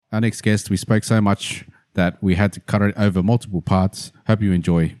our next guest, we spoke so much that we had to cut it over multiple parts. Hope you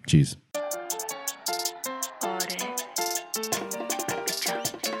enjoy. Cheers.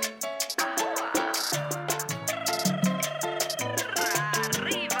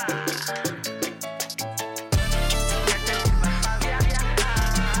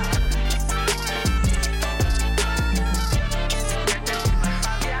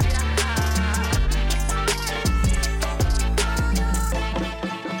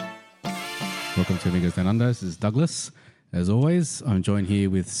 Welcome to Amigos Down Under. This is Douglas. As always, I'm joined here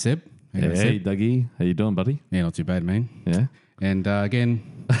with Seb. Hey, Dougie. How you doing, buddy? Yeah, not too bad, man. Yeah. And again,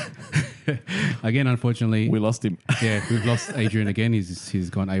 unfortunately, We lost him. yeah, we've lost Adrian again. He's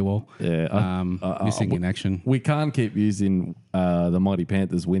gone AWOL. Yeah. Missing in action. We can't keep using the Mighty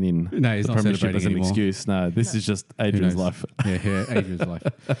Panthers winning No, he's the not premiership as an celebrating anymore. excuse. No, this is just Adrian's knows? life. Yeah, Adrian's life.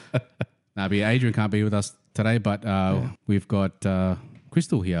 Now, Adrian can't be with us today, but we've got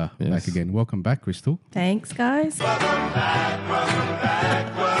Crystal here back again. Welcome back, Crystal. Thanks, guys. Oh,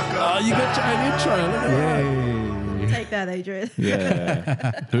 you got your own intro. Look at that. Take that, Adrian.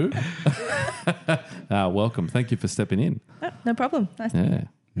 Yeah. Who? Welcome. Thank you for stepping in. Oh, no problem. Nice. Yeah.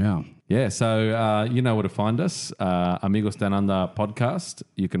 Yeah. Yeah, so you know where to find us. Amigos Down Under podcast.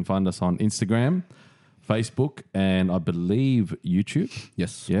 You can find us on Instagram, Facebook, and I believe YouTube.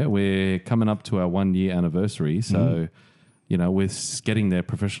 Yes. Yeah, we're coming up to our 1 year anniversary. So, you know, we're getting there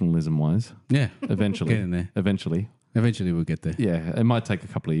professionalism-wise. Yeah. Eventually. Getting there. Eventually. Eventually we'll get there. Yeah, it might take a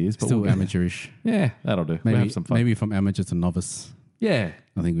couple of years. But Still we'll get there. amateurish. Yeah, that'll do. We'll have some fun. Maybe from amateur to novice. Yeah.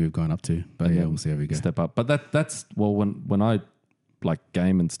 I think we've gone up to. But yeah, we'll see how we go. Step up. But that's, well, when I like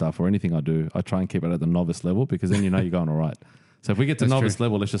game and stuff or anything I do, I try and keep it at the novice level because then you know you're going all right. So if we get to novice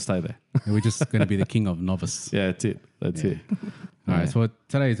level, let's just stay there. We're just going to be the king of novice. Yeah, that's it. That's it. All right, so for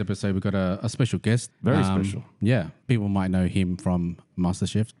today's episode, we've got a special guest. Very special. Yeah, people might know him from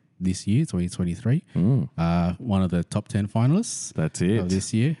MasterChef this year, 2023. One of the top 10 finalists That's it. of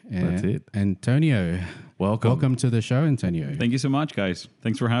this year. That's it. Antonio. Welcome. To the show, Antonio. Thank you so much, guys.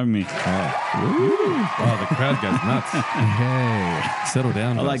 Thanks for having me. Oh, the crowd goes nuts. Hey. Settle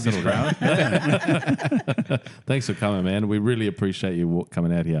down. I like this crowd. Thanks for coming, man. We really appreciate you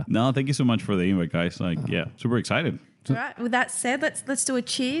coming out here. No, thank you so much for the invite, guys. Super excited. All right. With that said, let's do a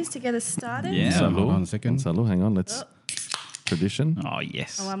cheers to get us started. Yeah. Salud. Hold on a second. Salud. Hang on. Let's tradition. Oh,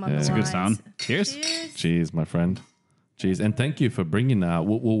 yes. Oh, I'm on That's the a good lines. sound. Cheers. Cheers. Cheers, my friend. Cheers, and thank you for bringing.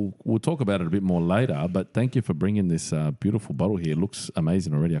 We'll talk about it a bit more later, but thank you for bringing this beautiful bottle here. It looks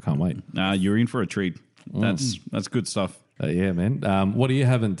amazing already. I can't wait. You're in for a treat. That's good stuff. Yeah, man. What are you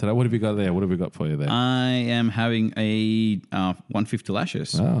having today? What have you got there? What have we got for you there? I am having a 150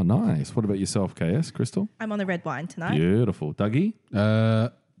 lashes. Oh, nice. What about yourself, KS, Crystal? I'm on the red wine tonight. Beautiful. Dougie?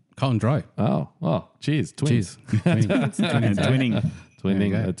 Carlton Dry. Oh, cheers. Twins. Cheers. Twinning.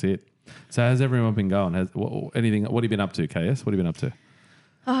 Twinning, go. that's it. So how's everyone been going? What have you been up to, KS? What have you been up to?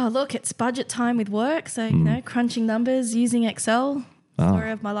 Oh, look, it's budget time with work. So, you know, crunching numbers, using Excel,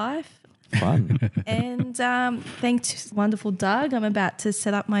 story of my life. Fun. And thanks to wonderful Doug, I'm about to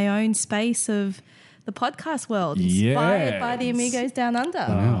set up my own space of the podcast world, inspired by the Amigos Down Under.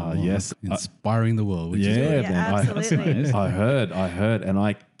 Oh, yes. Inspiring the world. Which is Yeah, Yeah, man. absolutely. I heard, and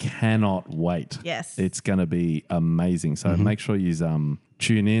I cannot wait. Yes. It's going to be amazing. So make sure you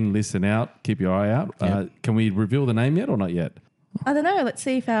tune in, listen out, keep your eye out. Can we reveal the name yet or not yet? I don't know. Let's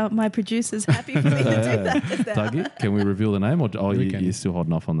see if my producer's happy for me to do that. Dougie, can we reveal the name or you're still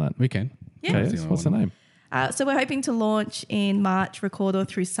holding off on that? we can. Yeah. KS, what's the name? So we're hoping to launch in March, record all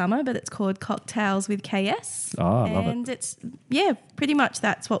through summer, but it's called Cocktails with KS. Oh, I love it. And it's, pretty much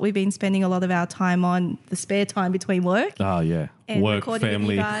that's what we've been spending a lot of our time on, the spare time between work. Oh, yeah. And Work, recording family.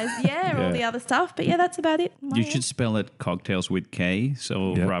 with you guys. Yeah, all the other stuff. But yeah, that's about it. You should spell it cocktails with K,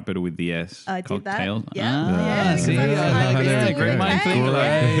 so Yep. wrap it with the S. I did that. Cocktail. Yeah. See, because I'm there so you great go. mind thinking.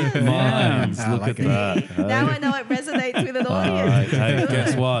 Great minds. I Look like at it. that. Now I know it resonates with an All right. audience. Hey,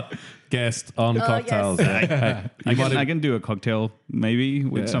 guess what? Guest on cocktails. yes. Hey, I can do a cocktail maybe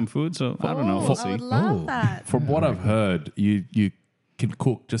with some food, so I don't know. We'll I see. would love that. From what I've heard, you can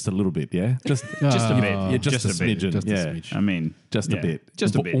cook just a little bit, yeah? Just a bit. Yeah, just a bit. smidgen. Just a yeah. smidge. I mean, Just a bit.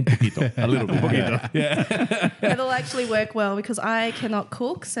 Just a bit. Un poquito. A little bit. Yeah. It'll actually work well because I cannot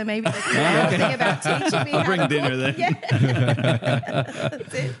cook, so maybe they can do something about teaching me I'll how bring to dinner then.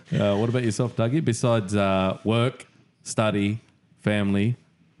 That's it. What about yourself, Dougie? Besides work, study, family,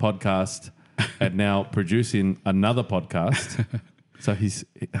 podcast, and now producing another podcast. So he's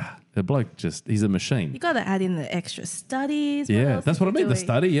the bloke. He's a machine. You got to add in the extra studies. What Yeah, else that's are what I you mean. The doing?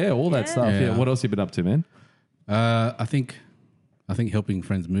 study, yeah, all that Yeah. stuff. Yeah. Yeah. What else have you been up to, man? I think helping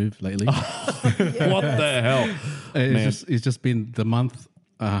friends move lately. What the hell? It's just been the month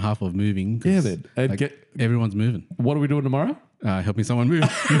half of moving. 'Cause, Yeah, man. And everyone's moving. what are we doing tomorrow? Helping someone move.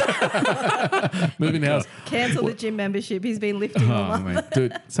 Moving house. Cancel the gym membership. He's been lifting all up. man.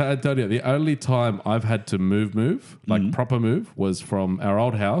 Dude, so Antonio, the only time I've had to move, like proper move, was from our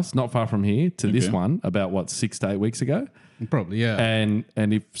old house, not far from here, to this one, about 6 to 8 weeks ago. Probably, yeah. And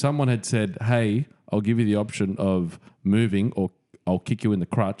if someone had said, "Hey, I'll give you the option of moving or I'll kick you in the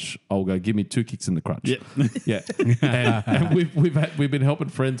crutch," I'll go, "Give me 2 kicks in the crutch." Yeah. Yeah. and we've been helping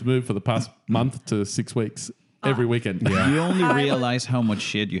friends move for the past month to 6 weeks. Every weekend. Yeah. You only realize how much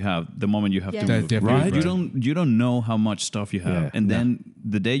shit you have the moment you have to move. Definitely, Right? bro. You don't know how much stuff you have, Yeah. and then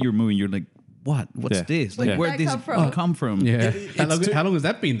the day you're moving, you're like, "What? What's Yeah. this? Like, Yeah. where Where'd did that this come from?" Yeah. It's How long has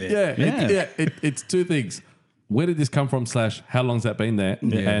that been there? Yeah. It's 2 things. Where did this come from? / how long's that been there?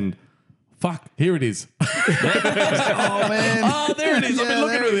 Yeah. And fuck, here it is. Oh man! Oh, there it is. I've been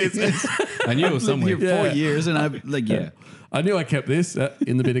looking for this. I knew it was somewhere. Here 4 years, and I'm like, I knew I kept this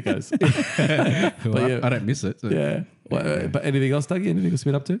in the bin it goes. Well, yeah. I don't miss it. So. Yeah. Well, but anything else, Dougie? Anything else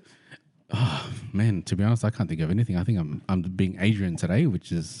you've been up to? Man, to be honest, I can't think of anything. I think I'm being Adrian today,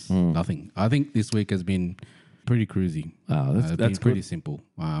 which is nothing. I think this week has been pretty cruisy. Oh, that's been pretty good. simple.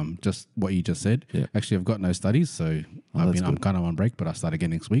 Just what you just said. Yeah. Actually, I've got no studies, so I'm kind of on break, but I start again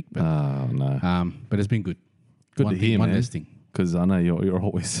next week. But Oh, no. but it's been good. Good one to hear, one man. less thing. Because I know you're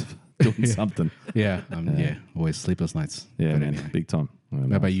always doing something. Yeah, always sleepless nights. Yeah, But man. anyway. Big time.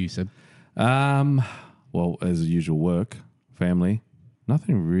 How about you, Seb? Well, as usual, work, family,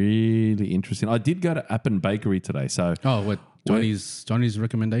 nothing really interesting. I did go to Appen Bakery today. So, Oh, what Johnny's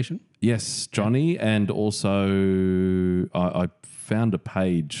recommendation? yes, Johnny. And also, I found a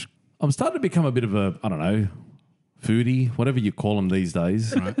page. I'm starting to become a bit of a, I don't know, foodie, whatever you call them these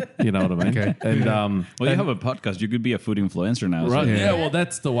days. Right. You know what I mean? Okay. And, well, you have a podcast. You could be a food influencer now. right. So. Yeah. Well,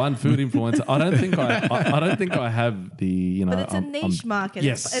 that's the one, food influencer. I don't think I have the, you know. But it's a niche market.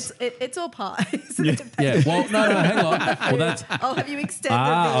 Yes. It's all pies. Yeah. Well, no, hang on. Well, that's. Oh, have you extended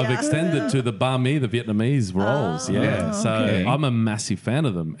I've extended to the banh mi, the Vietnamese rolls. Yeah. So okay. I'm a massive fan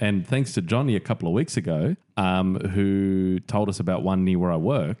of them. And thanks to Johnny a couple of weeks ago, who told us about one near where I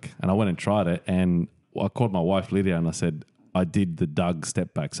work, and I went and tried it, and I called my wife Lydia and I said, I did the Doug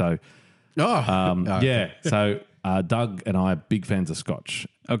step back. So, yeah. So Doug and I are big fans of Scotch.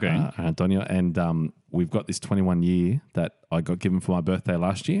 Okay. Antonio. And we've got this 21 year that I got given for my birthday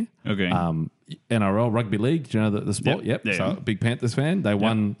last year. Okay. NRL Rugby League, do you know the sport? Yep. Yep. Yeah. So big Panthers fan. They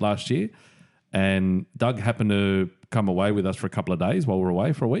won last year. And Doug happened to come away with us for a couple of days while we were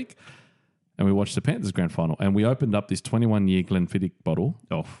away for a week. And we watched the Panthers grand final. And we opened up this 21-year Glenfiddich bottle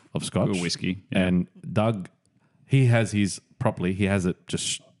of Scotch. Good whiskey. Yeah. And Doug, he has it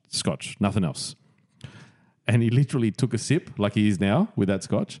just Scotch, nothing else. And he literally took a sip like he is now with that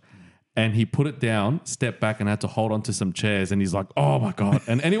Scotch. And he put it down, stepped back, and had to hold on to some chairs. And he's like, oh, my God.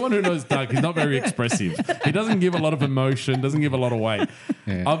 And anyone who knows Doug, he's not very expressive. He doesn't give a lot of emotion, doesn't give a lot of weight.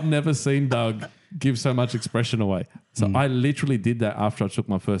 Yeah. I've never seen Doug give so much expression away. So I literally did that after I took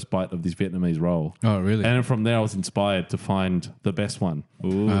my first bite of this Vietnamese roll. Oh, really? And from there, I was inspired to find the best one.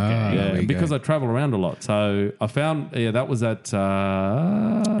 Ooh, okay. there Yeah, you because go. I travel around a lot. So I found, that was at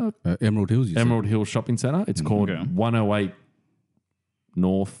Emerald Hills, you Emerald Hill Shopping Centre. It's called Okay. 108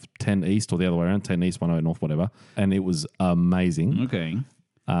 North, 10 East, or the other way around, 10 East, 108 North, whatever. And it was amazing. Okay.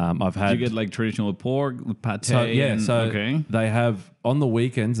 I've had... Do you get like traditional pork, pate? so, yeah, and- so okay. they have, on the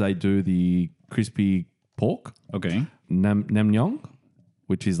weekends, they do the crispy pork, Okay. nam nyong,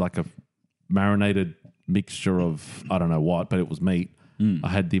 which is like a marinated mixture of, I don't know what, but it was meat. I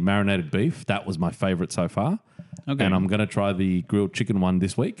had the marinated beef. That was my favorite so far. Okay. And I'm going to try the grilled chicken one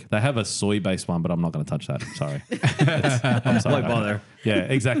this week. They have a soy-based one, but I'm not going to touch that. Sorry. I'm sorry. Why bother? Yeah,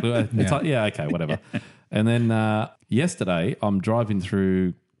 exactly. It's like, okay, whatever. And then yesterday, I'm driving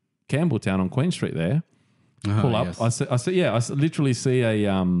through Campbelltown on Queen Street there. Pull up. yes. I literally see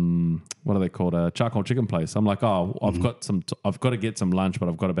a, what are they called? A charcoal chicken place. I'm like, I've got to get some lunch, but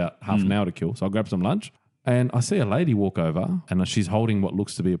I've got about half an hour to kill. So I'll grab some lunch. And I see a lady walk over and she's holding what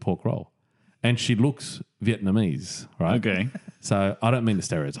looks to be a pork roll. And she looks Vietnamese, right? Okay. So I don't mean to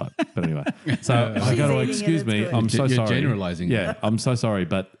stereotype, but anyway. So I go to her, eating it, excuse it's me, good. I'm so You're sorry. generalising. Yeah, I'm so sorry,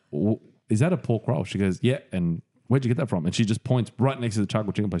 but is that a pork roll? She goes, yeah. And where'd you get that from? And she just points right next to the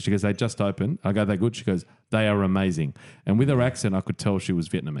charcoal chicken place. She goes, they just opened. I go, they're good? She goes, they are amazing. And with her accent, I could tell she was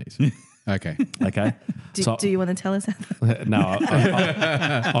Vietnamese. Okay. Okay? Do you want to tell us that? No,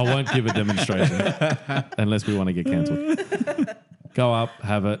 I won't give a demonstration unless we want to get cancelled. Go up,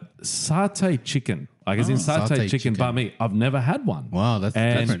 have it. Satay chicken. Like as in satay satay chicken chicken. banh mi. I've never had one. Wow, that's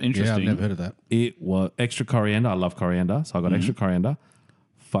And different. Yeah, I've interesting. never heard of that. It was extra coriander. I love coriander. So I got extra coriander.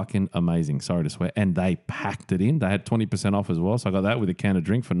 fucking amazing. Sorry to swear. And they packed it in. They had 20% off as well. So I got that with a can of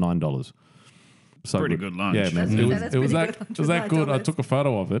drink for $9. So Pretty good lunch. Yeah, man. That's It was pretty that good lunch it was that with good. I $9. took a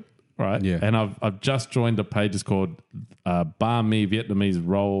photo of it. Right. Yeah. And I've just joined a page. It's called Bar Me Vietnamese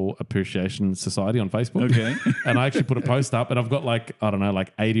Roll Appreciation Society on Facebook. Okay. And I actually put a post up and I've got like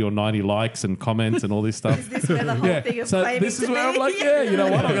 80 or 90 likes and comments and all this stuff. Is this where the whole thing of So claiming this is to where I'm be? like, yeah, you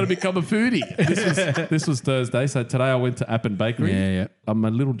know what? I'm going to become a foodie. This was Thursday. So today I went to App and Bakery. Yeah. I'm a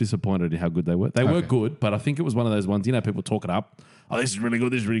little disappointed in how good they were. They were good, but I think it was one of those ones, people talk it up. Oh, this is really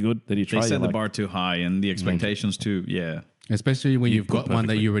good. This is really good. Then you try They it, set you're the like, bar too high and the expectations too. Yeah. Especially when you've got one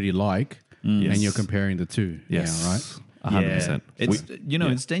that you already like and Yes. you're comparing the two. Yes. Yeah, right? 100%. It's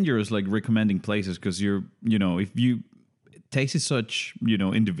it's dangerous like recommending places because if you taste is such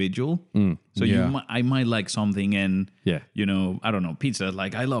individual. So Yeah. I might like something and Yeah. I don't know, pizza.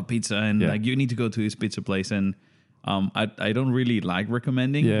 Like I love pizza and Yeah. like you need to go to this pizza place and I don't really like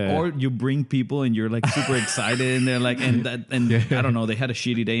recommending. Yeah. Or you bring people and you're like super excited and they're like and I don't know, they had a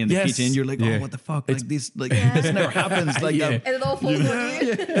shitty day in the Yes. kitchen and you're like, Yeah. oh what the fuck? Like this this never happens. Like Yeah. And it all falls on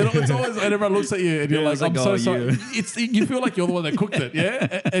you. And it's always, and everyone looks at you and you're Yeah, like, it's like, I'm so oh, sorry. you. You feel like you're the one that cooked it,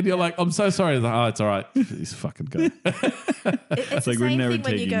 yeah? And you're like, I'm so sorry. It's like, oh, it's all right. This fucking guy. It's the like we're same never thing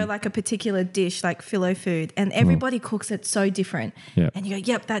when you go taking- like a particular dish, like philo food, and everybody cooks it so different. Yeah. And you go,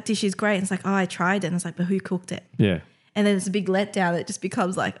 yep, that dish is great. And it's like, oh, I tried it. And it's like, but who cooked it? Yeah. And then it's a big letdown. It just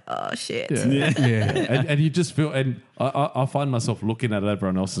becomes like, oh, shit. Yeah. Yeah. And you just feel, and I find myself looking at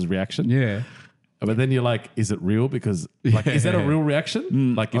everyone else's reaction. Yeah. But then you're like, is it real? Because like, is that a real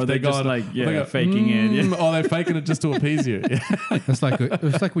reaction? Like if Or they go just on- like, they go, faking it. Yeah. Or they're faking it just to appease you. It's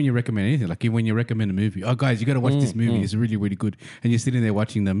like when you recommend anything. Like when you recommend a movie. Oh, guys, you got to watch this movie. It's really, really good. And you're sitting there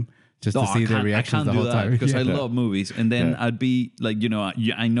watching them just to see their reactions the whole time. because I Yeah. love movies, and then Yeah. I'd be like,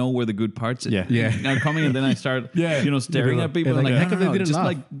 I know where the good parts. Yeah. Yeah. are coming, and then I start, Yeah. staring Yeah. at people Yeah, and like, like, how come they didn't just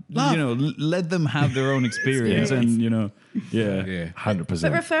laugh? like, let them have their own experience, and Yeah. 100%.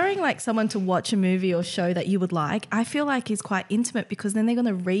 But referring like someone to watch a movie or show that you would like, I feel like is quite intimate because then they're going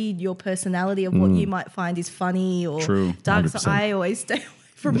to read your personality of what you might find is funny or True. dark. So 100%. I always stay away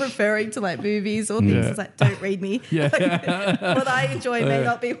from referring to like movies or things. Yeah. It's like, don't read me. Yeah. Like, what I enjoy may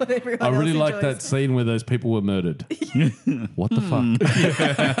not be what everyone I really else like enjoys. that scene where those people were murdered. What the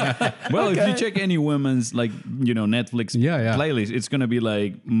fuck? Well, if you check any women's Netflix Yeah. playlist, it's gonna be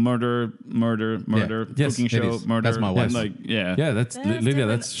like murder, Yes, cooking it show, is. murder. That's my wife. Like Yeah, that's That's Lydia. different.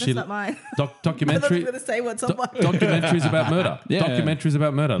 That's That's not mine. I was documentary. going to say what's on mine. Documentaries about murder. Yeah. Documentaries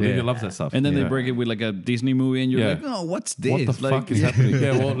about murder. Lydia Yeah. loves that stuff. And then Yeah. they break it with like a Disney movie, and you're Yeah. like, oh, what's this? What the like, fuck is happening?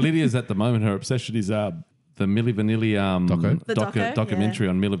 Yeah, well, Lydia's at the moment. Her obsession is the Milli Vanilli Doco? The doco, documentary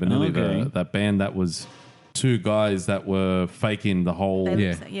on Milli Vanilli, Okay. that band that was two guys that were faking the whole.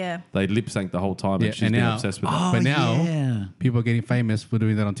 Yeah. They lip synced the whole time, Yeah, and she's and been now- obsessed with Oh, it. But now yeah. people are getting famous for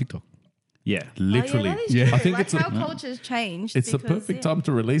doing that on TikTok. Yeah. Literally, Oh, yeah, that is Yeah. true. I think like it's a- how culture's changed. it's the because, perfect time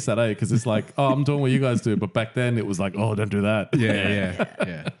to release that, Because it's like, oh, I'm doing what you guys do, but back then it was like, oh, don't do that.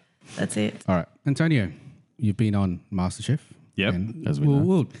 Yeah. That's it. All right. Antonio, you've been on MasterChef. Yep, And as we know.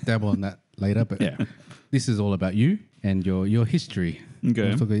 we'll dabble on that later, but Yeah. this is all about you and your history.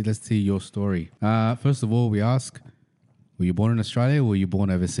 Okay. Let's see your story. First of all, we ask, were you born in Australia or were you born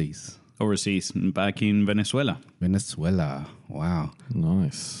overseas? Overseas, back in Venezuela, Venezuela. Wow.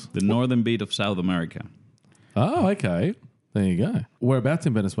 Nice. the northern beat of South America, Oh, okay. There you go. Whereabouts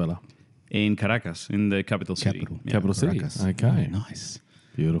in Venezuela? in Caracas, in the capital city. Yeah. Capital city. Caracas. Okay. Oh, nice.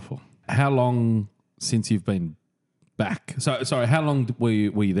 Beautiful. How long since you've been back? So, sorry, how long were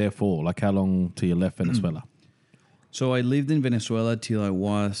you there for? Like, how long till you left Venezuela? So I lived in Venezuela till I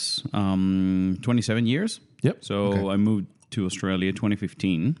was 27 years. Yep. So Okay. I moved to Australia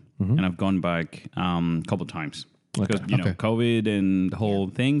 2015, and I've gone back a couple times because Okay. COVID and the whole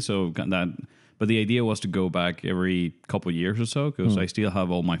thing. So got that. But the idea was to go back every couple years or so because I still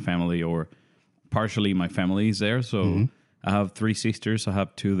have all my family or partially my family is there. So I have 3 sisters. I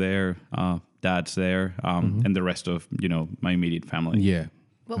have 2 there. Dad's there, and the rest of my immediate family. Yeah.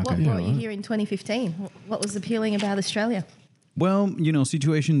 What brought you here in 2015? What was appealing about Australia? Well,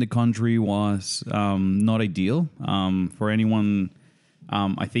 situation in the country was not ideal for anyone.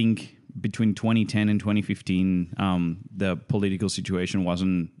 I think between 2010 and 2015, the political situation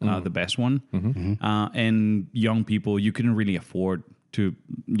wasn't the best one. And young people, you couldn't really afford to,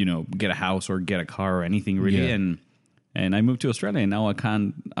 get a house or get a car or anything really. Yeah. And I moved to Australia, and now I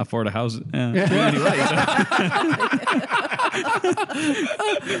can't afford a house. Anyway,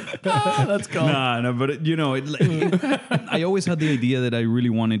 That's cool. no, but I always had the idea that I really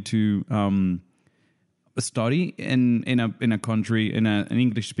wanted to study in a country, in an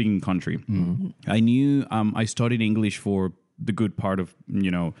English speaking country. I knew I studied English for the good part of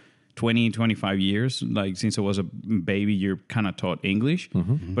 20, 25 years. Like since I was a baby, you're kind of taught English,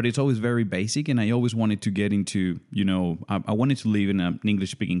 but it's always very basic. And I always wanted to get into, I wanted to live in an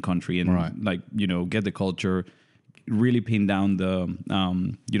English speaking country and get the culture, really pin down the,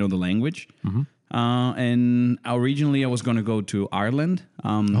 the language. And originally I was going to go to Ireland.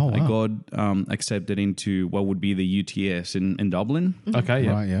 Wow. I got accepted into what would be the UTS in Dublin. Okay,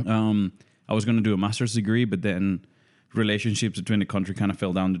 yeah. Right, yeah. I was going to do a master's degree, but then relationships between the country kind of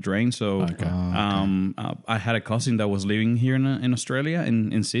fell down the drain. So I had a cousin that was living here in Australia,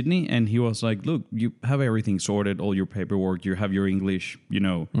 in Sydney, and he was like, look, you have everything sorted, all your paperwork, you have your English,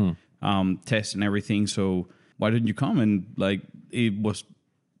 test and everything. So why didn't you come? And like, it was,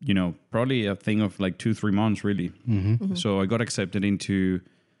 probably a thing of like 2-3 months, really. So I got accepted into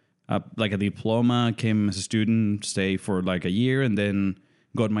like a diploma, came as a student, stay for like a year, and then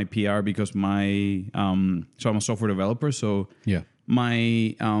got my PR because so I'm a software developer. So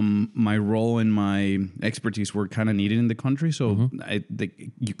my my role and my expertise were kind of needed in the country. So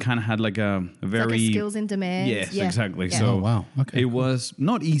you kind of had like a very like a skills in demand. Yes, exactly. Yeah. So wow. Okay. it was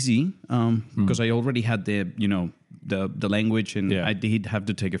not easy because I already had the language, and I did have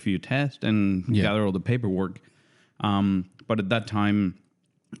to take a few tests and gather all the paperwork. But at that time,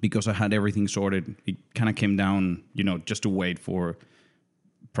 because I had everything sorted, it kind of came down, just to wait for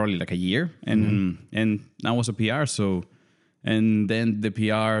probably like a year, and I was a PR. So, and then the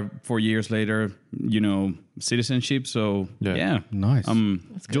PR 4 years later, citizenship. So Nice.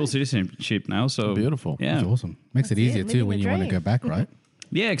 Dual citizenship now. So Beautiful. Yeah, That's awesome. Makes it easier living too when the you want to dream. go back, right?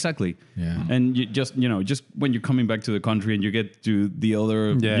 yeah, exactly. Yeah. And you just when you're coming back to the country and you get to the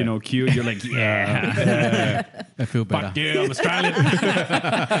other queue, you're like, I feel better. Fuck you, I'm Australian.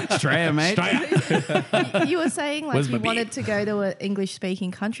 Australia, mate. You were saying like Where's you my wanted beer? to go to an English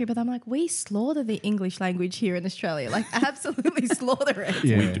speaking country, but I'm like, we slaughter the English language here in Australia. Like absolutely slaughter it.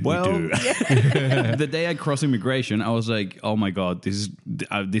 Yeah. Well, the day I crossed immigration, I was like, "Oh my god, this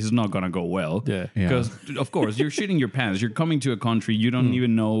is not gonna go well." Yeah. because of course you're shitting your pants. You're coming to a country you don't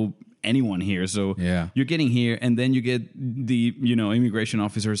even know anyone here, so you're getting here, and then you get the immigration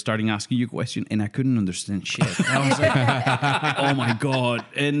officer starting asking you questions, and I couldn't understand shit. I was like, "Oh my god!"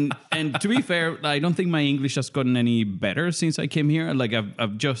 And to be fair, I don't think my English has gotten any better since I came here. Like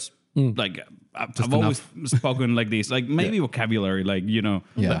I've just like I've always spoken like this, like maybe vocabulary, like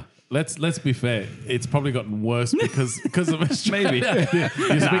Yeah. Let's be fair. It's probably gotten worse because of Australia. Maybe.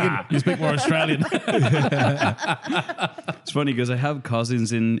 You speak more Australian. It's funny because I have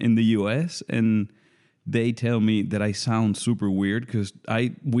cousins in the US, and they tell me that I sound super weird because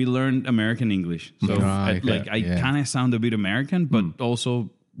we learned American English, so Right, I kind of sound a bit American, but also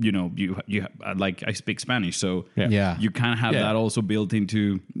you like I speak Spanish, so Yeah. you kind of have that also built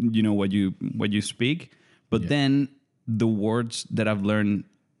into what you speak. But then the words that I've learned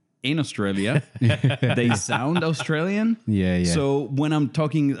in Australia, they sound Australian. Yeah. So when I'm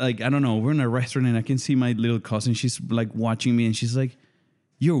talking, like, I don't know, we're in a restaurant and I can see my little cousin, she's like watching me and she's like,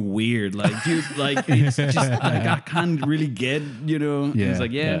 "You're weird." Like, you like, it's just like, I can't really get, Yeah. It's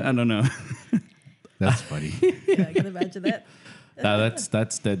like, I don't know. That's funny. Yeah, I can imagine that. No,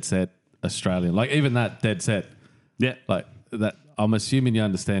 that's dead set Australian. Like even that dead set. Yeah. Like that. I'm assuming you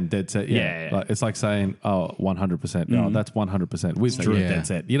understand dead set. Yeah. Like, it's like saying, 100%. No, that's 100%. With True. dead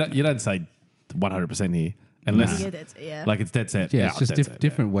set. You don't say 100% here unless Yeah, that's, yeah. like it's dead set. Yeah, it's just dead set,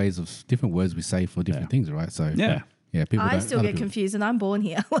 different different words we say for different things, right? So Yeah. people. I don't- still other get people- confused, and I'm born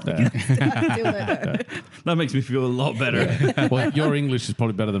here. Like, I still don't know. That makes me feel a lot better. Well, your English is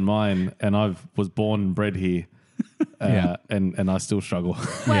probably better than mine, and I was born and bred here, and I still struggle.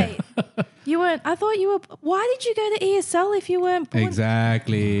 Wait, you weren't? I thought you were. Why did you go to ESL if you weren't born?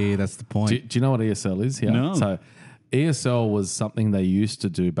 Exactly. That's the point. Do you know what ESL is? Yeah. No. So ESL was something they used to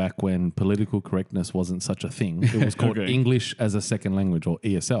do back when political correctness wasn't such a thing. It was called Okay. English as a Second Language, or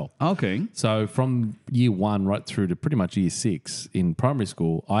ESL. Okay. So from year 1 right through to pretty much year 6 in primary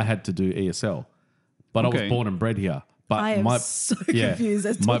school, I had to do ESL. But I Okay. was born and bred here. But I am so confused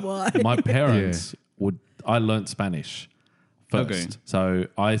as to why. My parents I learnt Spanish first. Okay. So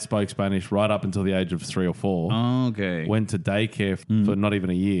I spoke Spanish right up until the age of 3 or 4. Okay. Went to daycare for not even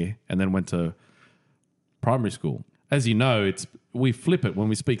a year, and then went to primary school. As you know, we flip it when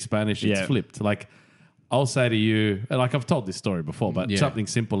we speak Spanish. It's Yeah. flipped. Like I'll say to you, and like I've told this story before, but Yeah. something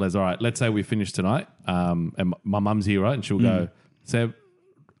simple as, all right, let's say we finish tonight, and my mum's here, right, and she'll go, "Se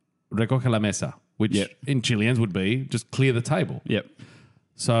recoge la mesa," which in Chileans would be just clear the table. Yep.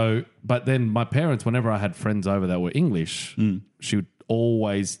 So, but then my parents, whenever I had friends over that were English, she would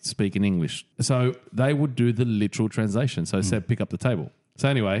always speak in English. So they would do the literal translation. So said, pick up the table. So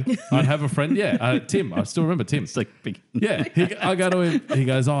anyway, I'd have a friend. Yeah, Tim. I still remember Tim. It's like big. Yeah, I go to him. He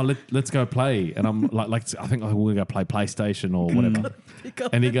goes, "Oh, let's go play." And I'm like I think we're gonna go play PlayStation or whatever.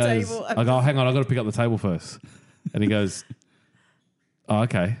 And he goes, "I go, hang on, I got to pick up the table first." And he goes, "Oh,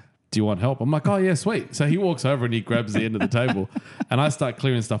 okay. Do you want help?" I'm like, "Oh yeah, sweet." So he walks over and he grabs the end of the table, and I start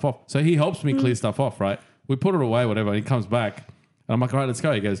clearing stuff off. So he helps me clear stuff off. Right, we put it away, whatever. And he comes back, and I'm like, "All right, let's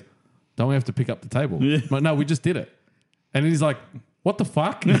go." He goes, "Don't we have to pick up the table?" I'm like, "No, we just did it." And he's like, "What the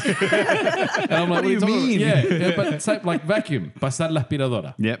fuck?" And I'm like, What do you mean? Yeah, but say, like vacuum, pasar la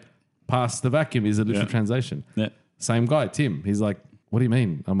aspiradora. Yep. Pass the vacuum is a literal translation. Yep. Same guy, Tim. He's like, "What do you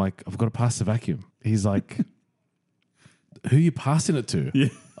mean?" I'm like, "I've got to pass the vacuum." He's like, "Who are you passing it to?" Yeah.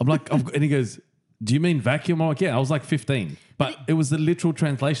 I'm like, and he goes, "Do you mean vacuum?" I'm like, "Yeah." I was like 15. But it was the literal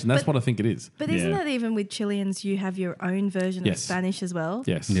translation. That's what I think it is. But isn't that even with Chileans, you have your own version of Spanish as well?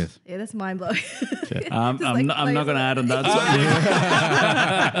 Yes. Yeah, that's mind blowing. I'm not going to add on that.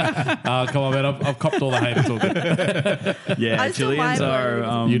 Come on, man. I've copped all the haters all good. Yeah, I'm still Chileans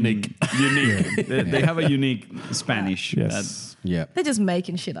are Unique. Unique. They have a unique Spanish. Yes. Yeah. They're just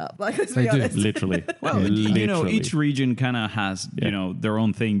making shit up. Like, let's They be do. honest. Literally. Well, each region kind of has, their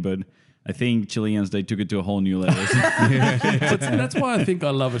own thing, but I think Chileans, they took it to a whole new level. But that's why I think I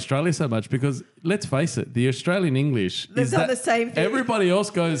love Australia so much, because let's face it, the Australian English They've is done that the same thing. everybody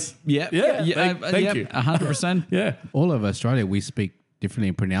else goes, Thank you. 100%. Yeah. All over Australia, we speak differently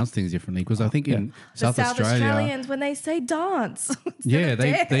and pronounce things differently because I think in The South Australia, Australians, when they say dance. yeah,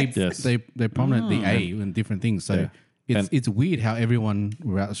 dance. they prominent the A and different things. So it's weird how everyone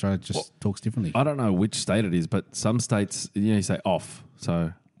throughout Australia just talks differently. I don't know which state it is, but some states, you say off.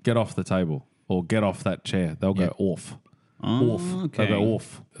 So get off the table or get off that chair. They'll go off. Off. Okay. They'll go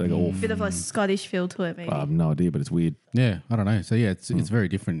off. They go off. Bit of a Scottish feel to it, maybe. I have no idea, but it's weird. Yeah, I don't know. So yeah, it's very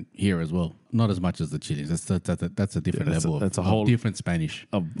different here as well. Not as much as the Chileans. That's a different level. That's a of whole different Spanish.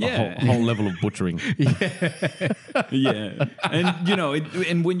 A whole level of butchering. Yeah. And,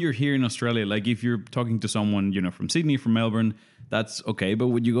 and when you're here in Australia, like if you're talking to someone, from Sydney, from Melbourne, that's okay. But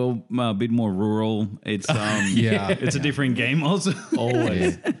when you go a bit more rural, it's it's a different game also.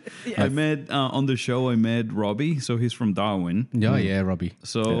 Always. I met on the show, I met Robbie. So he's from Darwin. Yeah, Robbie.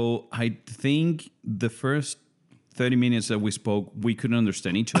 So I think the first 30 minutes that we spoke, we couldn't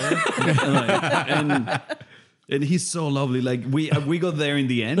understand each other. And he's so lovely. Like we got there in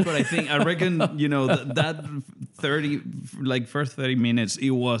the end, but I reckon that 30 first 30 minutes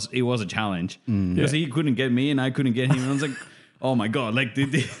it was a challenge because he couldn't get me and I couldn't get him. And I was like, oh my god, like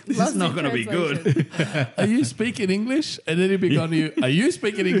this is not going to be good. Are you speaking English? And then he'd be going to you, are you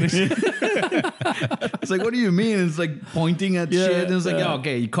speaking English? It's like, what do you mean? It's like pointing at shit. And it's like,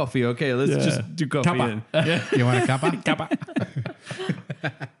 okay, coffee. Okay, let's just do coffee. Kappa. You want a cuppa? Kappa.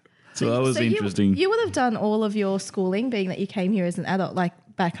 So that was interesting. You would have done all of your schooling, being that you came here as an adult, like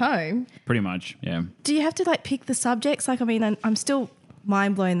back home. Pretty much, yeah. Do you have to pick the subjects? Like, I mean, I'm still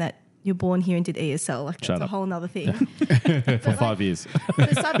mind blown that you're born here and did ESL. Like, that's a whole nother thing. For 5 years.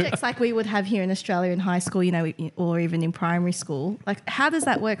 The subjects like we would have here in Australia in high school, or even in primary school. Like, how does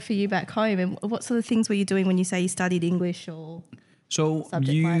that work for you back home? And what sort of things were you doing when you say you studied English or? So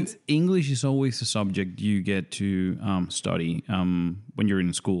English is always a subject you get to study when you're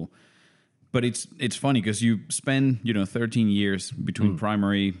in school. But it's funny because you spend 13 years between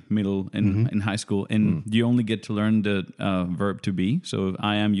primary, middle, and in high school, and you only get to learn the verb to be. So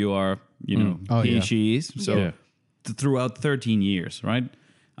I am, you are, he, she is. So throughout 13 years, right?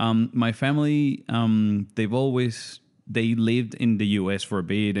 My family, they lived in the U.S. for a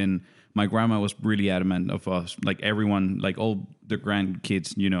bit, and my grandma was really adamant of us, like everyone, like all the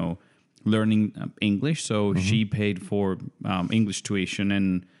grandkids, learning English. So she paid for English tuition,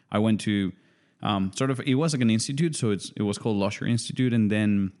 and I went to it was like an institute, so it was called Lusher Institute, and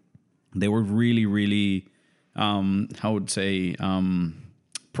then they were really, really,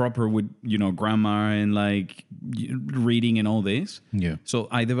 proper with grammar and like reading and all this. Yeah. So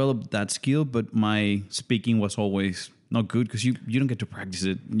I developed that skill, but my speaking was always not good because you don't get to practice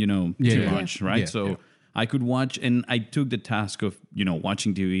it, too much, right? So I could watch, and I took the task of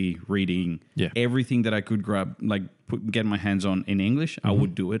watching TV, reading, everything that I could grab, like get my hands on in English. I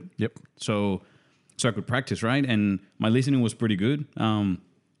would do it. Yep. So I could practice, right? And my listening was pretty good. I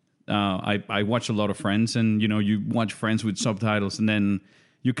watched a lot of Friends, and you watch Friends with subtitles, and then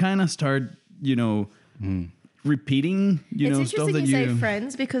you kind of start repeating it's stuff interesting that you say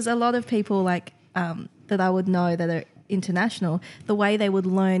Friends, because a lot of people that I would know that are international, the way they would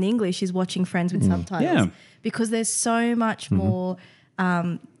learn English is watching Friends with subtitles, because there's so much more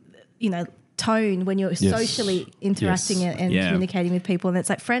tone when you're Yes. socially interacting Yes. and Yeah. communicating with people. And it's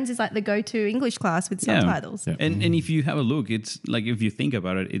like Friends is like the go-to English class with subtitles. Yeah. And if you have a look, it's like if you think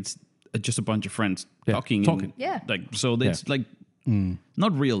about it, it's just a bunch of friends Yeah, talking. talking. Yeah. Like so, it's like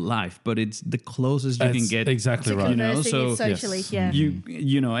not real life, but it's the closest you can That's get. exactly To right. conversing so- is socially, Yes. yeah.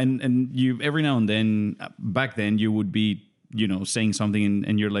 You know, and you every now and then back then you would be saying something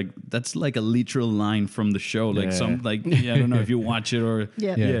and you're like, that's like a literal line from the show, like Yeah. some like I don't know if you watch it or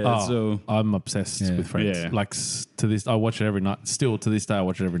Yeah. Oh, so I'm obsessed Yeah. with Friends. Yeah. Like to this, I watch it every night. Still to this day, I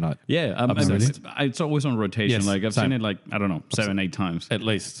watch it every night. it's always on rotation. Yes, like I've same. seen it like I don't know 7-8 times. At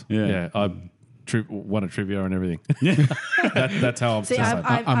least. Yeah. I won a trivia and everything. That's how I'm See, obsessed.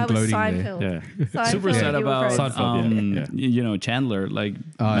 I was gloating there. Seinfeld. Yeah. Seinfeld, Super sad you were about Friends. Seinfeld, yeah. Chandler. Like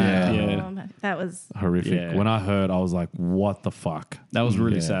Oh, yeah. yeah. That was. Horrific. Yeah. When I heard, I was like, "What the fuck?" That was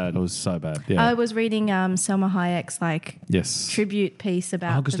really Yeah, sad. It was so bad. Yeah. I was reading Selma Hayek's like yes. tribute piece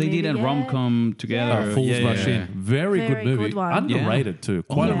about. because the they did a movie. rom com together. Yeah. Fools Yeah, Rush yeah. In. Very good Very movie. good one. Underrated too.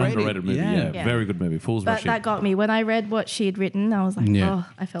 Quite an Underrated, underrated movie. yeah. Yeah. Very good movie. Fools But Rush In. that got me when I read what she had written. I was like, Yeah.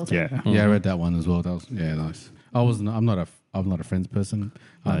 oh, I felt it. Yeah, I read that one as well. That was nice. I'm not a Friends person.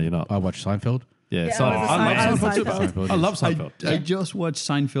 No, you're not. I watch Seinfeld. Yeah. Yeah, So I was a I love Seinfeld. Seinfeld too. Seinfeld, I love yes. Seinfeld. I just watched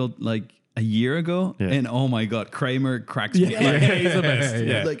Seinfeld like a year ago, Yeah. and oh my god, Kramer cracks me. Yeah, he's the best.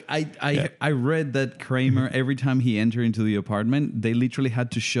 Yeah. Like I read that Kramer every time he entered into the apartment, they literally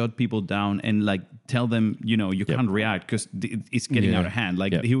had to shut people down and like tell them, you can't react because it's getting Yeah. out of hand.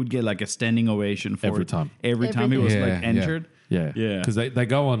 Like Yeah. he would get like a standing ovation for Every time. Every time he was Yeah, like yeah. entered. Yeah, Yeah. Because they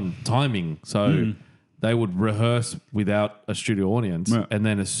go on timing, so they would rehearse without a studio audience, Yeah. and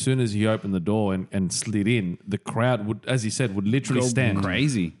then as soon as he opened the door and slid in, the crowd would, as he said, would literally Go stand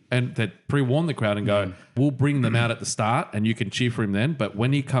crazy. and they'd pre-warn the crowd and go, "We'll bring them out at the start, and you can cheer for him then. But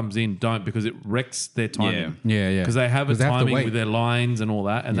when he comes in, don't because it wrecks their timing. Yeah. Because they have a 'Cause they have to timing wait. with their lines and all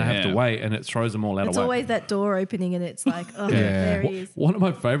that, and they have to Yeah. wait, and it throws them all out It's of whack. always that door opening, and it's like, oh, Yeah. there he is. One of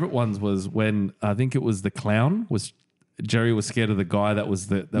my favorite ones was when I think it was the clown was Jerry was scared of the guy that was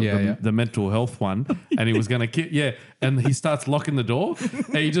the mental health one, and he was going to kill. Yeah, and he starts locking the door,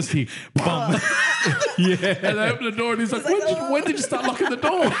 and he bum. Yeah, and they open the door, and he's like, when did you start locking the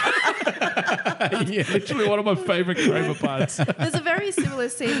door? Yeah, literally one of my favorite Kramer parts. There's a very similar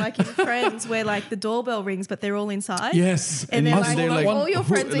scene like in Friends where like the doorbell rings, but they're all inside. Yes, And they're I like, saw that one. all your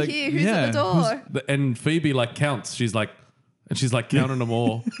friends are here. Who's at the door? And Phoebe like counts. She's like counting them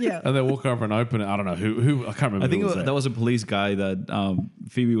all. Yeah. And they walk over and open it. I don't know who. I can't remember. I think who was there. that was a police guy that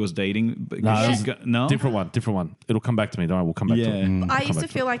Phoebe was dating. Because No, she's got, no? different one. It'll come back to me. Don't worry, we'll come back to Yeah. it. I used to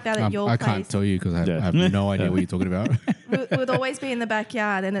feel like that at your I place. can't tell you because I Yeah. have no idea what you're talking about. We would always be in the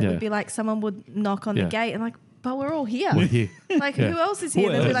backyard, and it Yeah. would be like someone would knock on Yeah. the gate, and like, but we're all here. We're here. Like, Yeah. who else is here?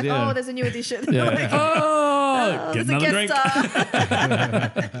 Who They'd be else? like, Yeah. oh, there's a new addition. Yeah. Like, Oh, get there's a another guest drink.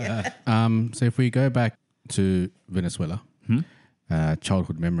 star. So if we go back to Venezuela,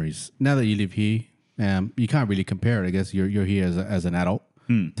 childhood memories. Now that you live here, you can't really compare it. I guess you're here as an adult.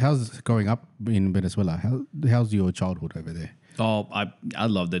 How's it growing up in Venezuela? How's your childhood over there? Oh, I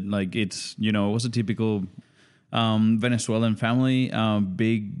loved it. Like it was a typical Venezuelan family,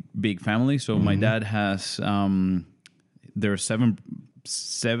 big family. So my dad has there are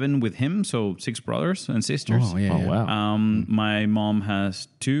seven with him, so 6 brothers and sisters. Oh, yeah. Oh wow. My mom has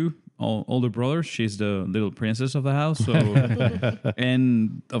 2 older brothers. She's the little princess of the house. So,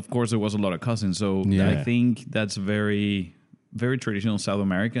 and of course there was a lot of cousins. So Yeah. I think that's very, very traditional South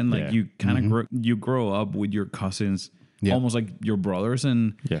American. Like Yeah. you kind of you grow up with your cousins, Yeah. almost like your brothers,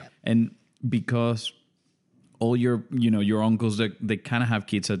 and because all your uncles they kind of have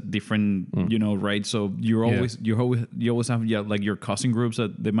kids at different rates. So you always have like your cousin groups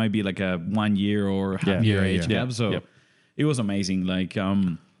that they might be like a 1 year or half year age Yeah. gap. So Yep. it was amazing. Like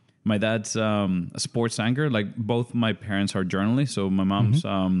my dad's a sports anchor. Like both my parents are journalists. So my mom's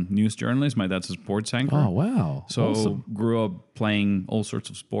news journalist. My dad's a sports anchor. Oh wow. So Awesome. grew up playing all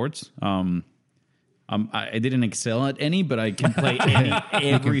sorts of sports. I didn't excel at any, but I can play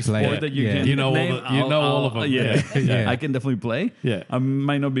every play sport it. that you Yeah. can. You know all name. the- you know all of them. Yeah, Yeah. I can definitely play. Yeah. I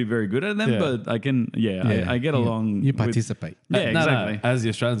might not be very good at them, Yeah. but I can. Yeah, I get along. You with- participate. Yeah, No, exactly. as the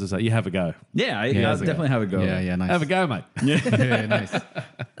Australians would say, you have a go. Yeah, I Yeah, definitely have a go. Yeah, nice. Have a go, mate. Yeah, nice.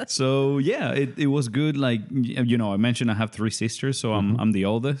 So yeah, it was good. Like I mentioned, I have 3 sisters, so I'm the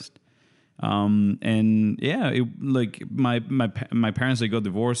oldest. And yeah, like my parents, they got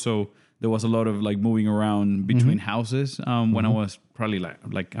divorced, so there was a lot of like moving around between houses when I was probably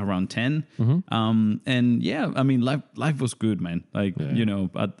like around 10. And yeah, I mean life was good, man. Like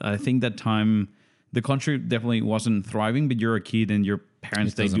I think that time the country definitely wasn't thriving, but you're a kid and your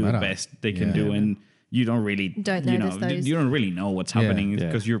parents It they doesn't do matter. the best they can Yeah. do, and you don't really Don't you notice those. you don't really know what's happening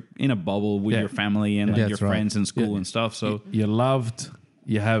because you're in a bubble with your family and like your That's right. friends in school and stuff. So You're loved.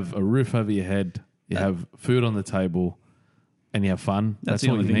 You have a roof over your head. You have food on the table, and you have fun. That's That's the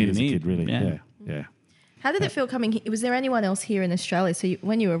all only you thing need you as a need. kid, really. Yeah. Yeah. How did it feel coming here? Was there anyone else here in Australia? So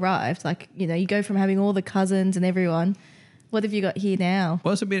when you arrived, like, you know, you go from having all the cousins and everyone. What have you got here now?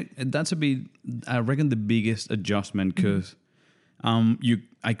 well, that's a bit. I reckon the biggest adjustment because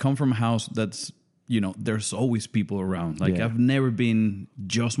I come from a house that's there's always people around. Like Yeah. I've never been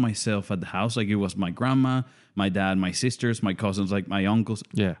just myself at the house. Like it was my grandma, my dad, my sisters, my cousins, like my uncles.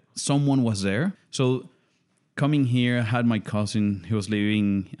 Yeah. Someone was there. So coming here, I had my cousin. He was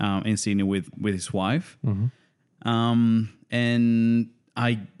living in Sydney with his wife, and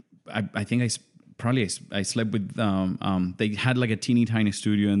I think I slept with they had like a teeny tiny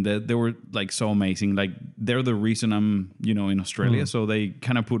studio, and they were like so amazing. Like they're the reason I'm in Australia. So they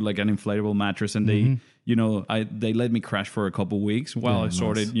kind of put like an inflatable mattress, and they they let me crash for a couple weeks while I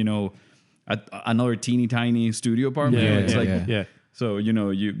sorted another teeny tiny studio apartment. Yeah. It's like Yeah. so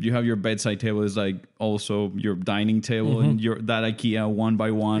you have your bedside table is like also your dining table and your that IKEA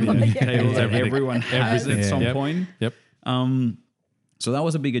 1x1 table that everyone has at some point. Yep. So that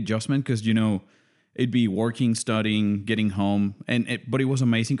was a big adjustment because it'd be working, studying, getting home, but it was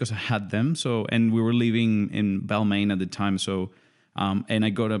amazing because I had them. So and we were living in Balmain at the time. So and I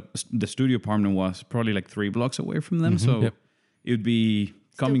got the studio apartment was probably like 3 blocks away from them. So it'd be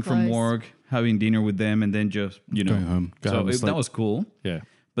coming from close. work, having dinner with them, and then just Going home. Go So home and sleep. that was cool. Yeah.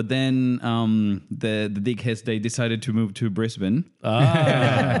 But then the dickheads, they decided to move to Brisbane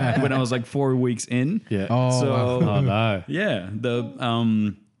when I was like 4 weeks in. Yeah. Oh, So Oh, no. yeah,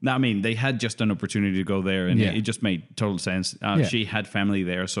 I mean, they had just an opportunity to go there, and Yeah. it just made total sense. She had family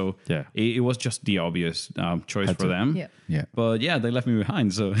there, so Yeah. it was just the obvious choice for them. Yeah. Yeah. But yeah, they left me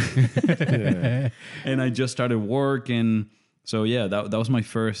behind. So, and I just started work, and so yeah, that was my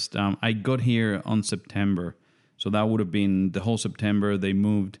first. I got here on September, so that would have been the whole September. They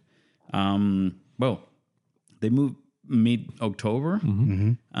moved. They moved mid-October,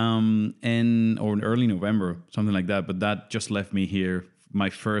 and or early November, something like that. But that just left me here. My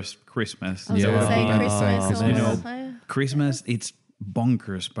first Christmas. I was going to say Yeah. Christmas. You or- know, Christmas, it's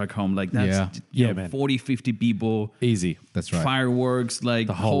bonkers back home. Like that's Yeah. Yeah, man. 40, 50 people, Easy. That's right. fireworks, like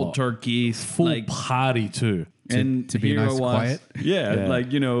The whole whole lot. turkeys, Full like party too. and to be here nice I and was, quiet. Yeah, Yeah. like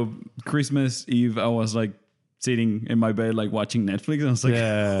Christmas Eve, I was like sitting in my bed, like watching Netflix, and I was like,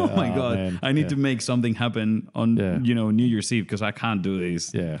 Yeah. oh my Oh, god, man. I need Yeah. to make something happen on Yeah. New Year's Eve because I can't do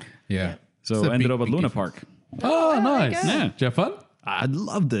this. Yeah. Yeah. So It's a I ended big, up at big Luna difference. Park. Oh, there you nice. go. Yeah. Did you have fun? I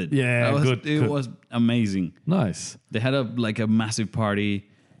loved it. Yeah, good, It good. was amazing. Nice. They had a massive party,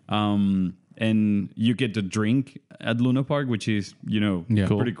 and you get to drink at Luna Park, which is Yeah.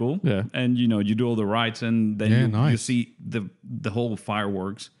 Cool. pretty cool. Yeah. And you do all the rides, and then Yeah, you nice. see the whole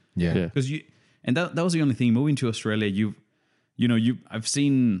fireworks. Yeah. Yeah. Because that was the only thing. Moving to Australia, I've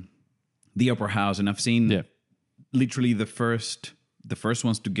seen the Upper House, and I've seen Yeah. literally the first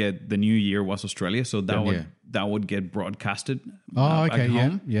ones to get the New Year was Australia. So that would get broadcasted. Oh, back okay. Yeah.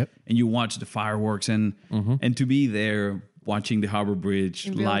 home. Yep. And you watch the fireworks, and to be there watching the Harbour Bridge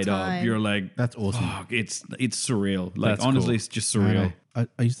In real light up, time. you're like, That's awesome. fuck, it's surreal. Like That's honestly, cool. it's just I know. surreal.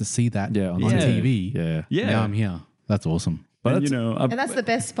 I used to see that Yeah, on on TV. Yeah. Yeah. Now I'm here. That's awesome. But And, that's- And that's the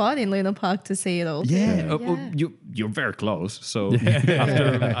best spot in Luna Park to see it all. too. Yeah, you're very close. So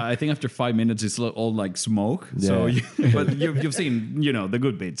after 5 minutes, it's all like smoke. So, Yeah. but you've seen the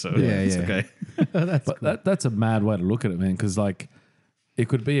good bits. So Yeah, it's yeah. okay. But that's a mad way to look at it, man. Because like, it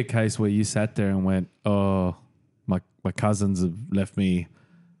could be a case where you sat there and went, "Oh, my cousins have left me,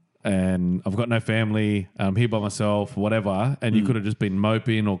 and I've got no family. I'm here by myself, whatever." And you could have just been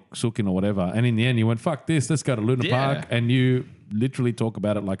moping or sooking or whatever. And in the end, you went, "Fuck this! Let's go to Luna Yeah. Park." And you literally talk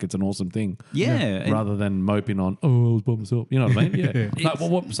about it like it's an awesome thing, Yeah, and- rather than moping on, "Oh, I was by myself." You know what I mean? Yeah. Like, well,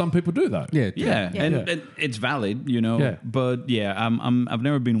 what some people do though. Yeah. Yeah, Yeah. and it's valid, Yeah. But yeah, I've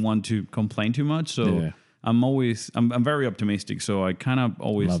never been one to complain too much, so Yeah. I'm very optimistic. So I kind of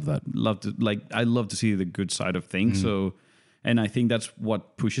always Love that. I love to see the good side of things. So, and I think that's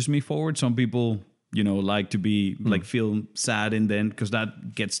what pushes me forward. Some people, like to be like feel sad, and then because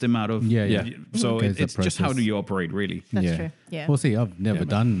that gets them out of Yeah. So Okay, it's a it's just how process. do you operate, really? That's true. Yeah. Well, see, I've never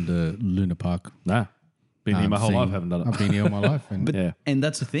done the Luna Park. Nah, been here my whole life, haven't done it. I've been here all my life. And Yeah. And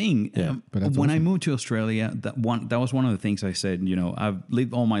that's the thing. Yeah, but that's when I awesome. moved to Australia, that was one of the things I said. I've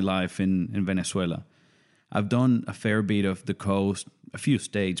lived all my life in Venezuela. I've done a fair bit of the coast, a few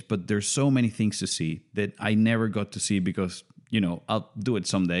states, but there's so many things to see that I never got to see because I'll do it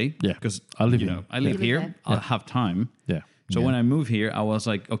someday. Yeah. because I live I live You live here. there. I'll have time. Yeah. So Yeah. when I moved here, I was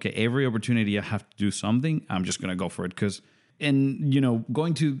like, okay, every opportunity I have to do something, I'm just gonna go for it. And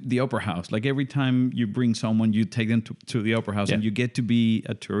going to the opera house, like every time you bring someone, you take them to the opera house, Yeah. and you get to be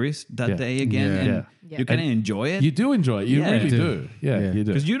a tourist that Yeah. day again, Yeah. and Yeah. you kind of enjoy it. You do enjoy it. You Yeah. really You do. Yeah, Yeah. you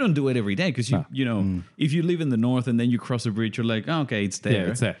do. Because you don't do it every day. Because if you live in the north and then you cross a bridge, you're like, oh, okay, it's there.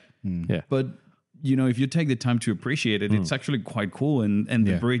 Yeah, it's there. Yeah. But if you take the time to appreciate it, it's actually quite cool, and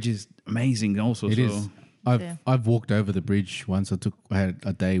the Yeah. bridge is amazing also. It is. Yeah. I've walked over the bridge once. I had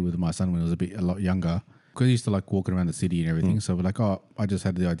a day with my son when he was a lot younger. Because I used to like walking around the city and everything. So we're like, I just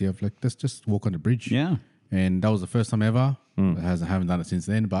had the idea of like, let's just walk on the bridge. Yeah. And that was the first time ever. I haven't done it since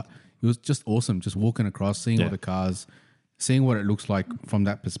then, but it was just awesome. Just walking across, seeing all the cars, seeing what it looks like from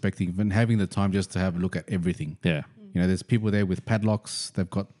that perspective, and having the time just to have a look at everything. Yeah. There's people there with padlocks. They've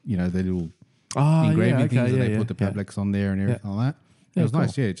got their little Oh, engraving things, and yeah, they yeah, put the yeah. padlocks on there and everything like that. Yeah, It was cool.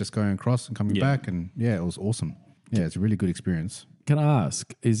 nice, just going across and coming back, and it was awesome. Yeah, it's a really good experience Can I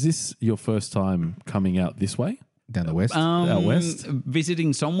ask, is this your first time coming out this way? down the west. Out west?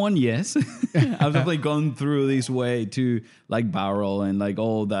 Visiting someone, yes. I've definitely gone through this way to like Barrel and like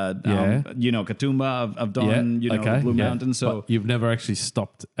all that. Yeah. Katoomba, I've done, Blue Mountain. So But you've never actually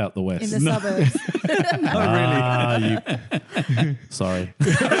stopped out the west. In the suburbs. Sorry.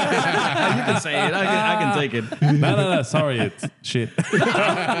 you can say it. I can take it. No. Sorry, it's shit.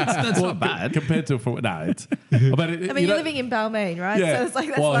 That's not bad. Compared to it's. But I mean, you're living in Balmain, right? Yeah. So it's like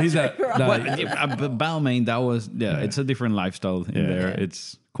that's Well, not he's true, at- right? no, But Balmain, that was it's a different lifestyle in there. Yeah.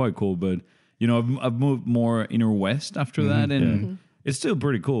 It's quite cool, but I've moved more inner west after that, and it's still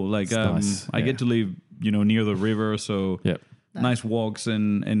pretty cool. Like nice. I get to live near the river, so Yep. nice walks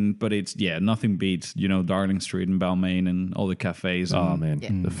and but it's nothing beats Darling Street and Balmain and all the cafes. Oh and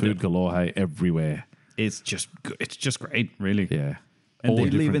man, the food galore, hey, everywhere. it's just great, really. Yeah. And All they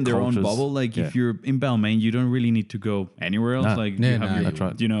live different in their own cultures. bubble. Like Yeah. if you're in Balmain, you don't really need to go anywhere else. Nah. Like Yeah, you have nah, your, that's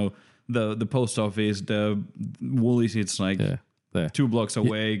right. the post office, the Woolies. It's like Yeah. There. 2 blocks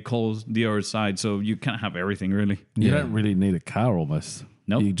away. Coles the other side, so you can't have everything really. You Yeah. don't really need a car almost.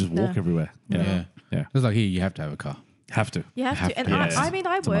 Nope. You just walk No. everywhere. Yeah. Yeah. Just like here, you have to have a car. Have to. You have to. And Yes. I mean,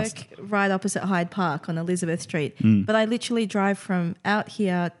 I It's a work must. right opposite Hyde Park on Elizabeth Street, but I literally drive from out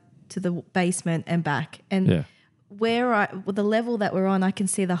here to the basement and back. And Yeah. with the level that we're on, I can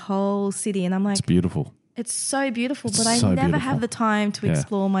see the whole city. And I'm like, It's beautiful. it's so beautiful, but It's I so never beautiful. have the time to Yeah.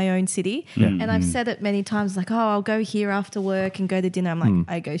 explore my own city. And I've said it many times, like, I'll go here after work and go to dinner. I'm like,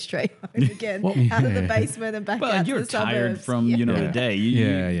 I go straight home again, out of the basement and back out But to you're the tired suburbs. from Yeah. the day.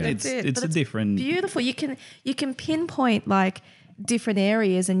 Yeah. It's That's it. it's But a different. Beautiful. You can pinpoint like different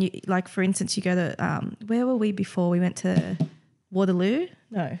areas, and you like, for instance, you go to where were we before? We went to Waterloo.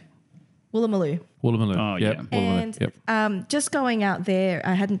 No, Woolloomooloo. Woolloomooloo. Oh, Yep. yeah. Woolloomooloo. And Yep. just going out there,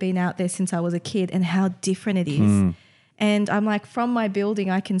 I hadn't been out there since I was a kid, and how different it is. And I'm like, from my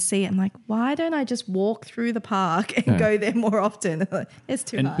building, I can see it. I'm like, why don't I just walk through the park and go there more often? It's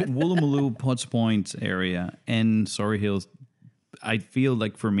too And hard. Woolloomooloo, Potts Point area, and Surrey Hills, I feel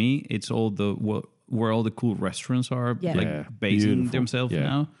like for me, it's all where all the cool restaurants are, Yeah. like Yeah. basing Beautiful. themselves Yeah.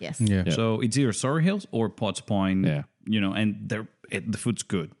 now. Yes. Yeah. So it's either Surrey Hills or Potts Point. Yeah. And the food's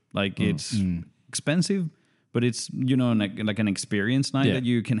good. Like it's expensive, but it's like an experience night Yeah. that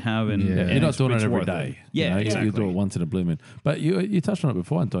you can have, and Yeah. You're not doing it it's every worth day. Yeah, You exactly. do it once in a blue moon. But you touched on it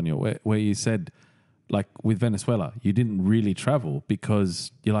before, Antonio, where you said, like with Venezuela, you didn't really travel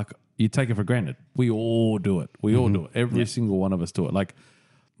because you take it for granted. We all do it. We all do it. Every single one of us do it. Like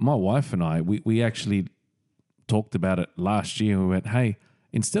my wife and I, we actually talked about it last year. We went, hey,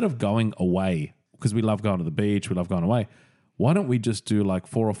 instead of going away, because we love going to the beach, we love going away, why don't we just do like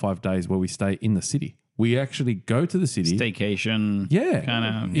 4 or 5 days where we stay in the city? We actually go to the city. staycation. Yeah, kind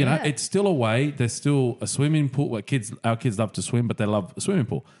of. You know, Yeah. it's still away. There's still a swimming pool. Our kids love to swim, but they love a swimming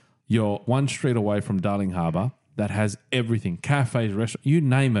pool. You're one street away from Darling Harbour that has everything: cafes, restaurants, you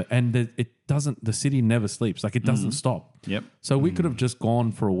name it. And the city never sleeps. Like it doesn't stop. Yep. So we could have just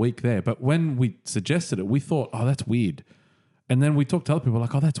gone for a week there. But when we suggested it, we thought, oh, that's weird. And then we talked to other people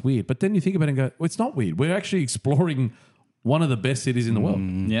like, oh, that's weird. But then you think about it and go, well, it's not weird. We're actually exploring one of the best cities in the world.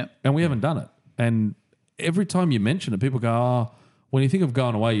 Yeah. And we haven't done it. And every time you mention it, people go, oh, when you think of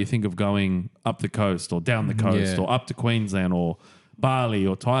going away, you think of going up the coast or down the coast Yeah. or up to Queensland or Bali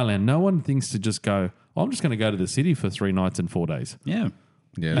or Thailand. No one thinks to just go, oh, I'm just going to go to the city for 3 nights and 4 days Yeah.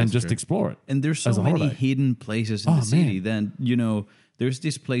 Yeah. and that's just true. explore it. And there's As so a many holiday. hidden places in Oh, the city. man. Then there's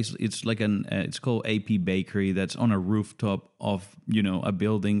this place. It's like it's called AP Bakery. That's on a rooftop of a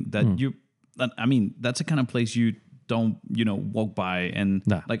building that that's the kind of place you don't walk by and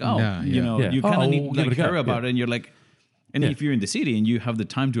Nah. like Nah, yeah. Yeah. you kind Oh, of we'll need give it like a go. hear about Yeah. it, and you're like, and Yeah. if you're in the city and you have the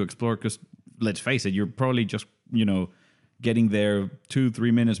time to explore, because let's face it, you're probably just getting there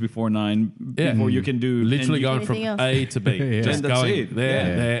 2-3 minutes before 9 before you can do literally and going from Anything else? A to B, just And that's going it.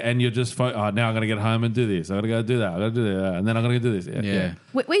 there, and you're just now I'm going to get home and do this. I got to go do that. I got to do that, and then I'm going to do this. Yeah.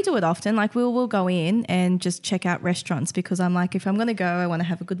 We do it often. Like we'll go in and just check out restaurants because I'm like, if I'm going to go, I want to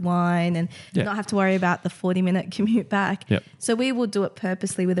have a good wine and not have to worry about the 40-minute commute back. Yep. So we will do it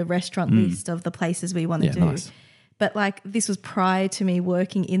purposely with a restaurant list of the places we want to do. Nice. But like this was prior to me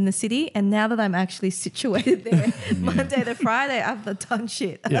working in the city, and now that I'm actually situated there, Monday to Friday, I've done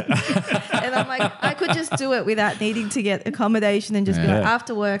shit. And I'm like, I could just do it without needing to get accommodation and just be like,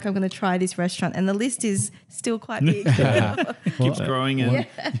 after work, I'm going to try this restaurant, and the list is still quite big. keeps growing and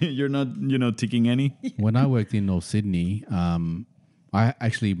you're not ticking any. When I worked in North Sydney, I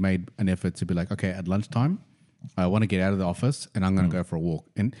actually made an effort to be like, okay, at lunchtime, I want to get out of the office and I'm going to go for a walk.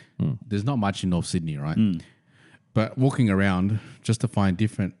 And there's not much in North Sydney, right? But walking around just to find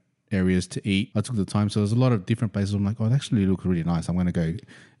different areas to eat, I took the time. So there's a lot of different places. I'm like, oh, it actually looks really nice. I'm going to go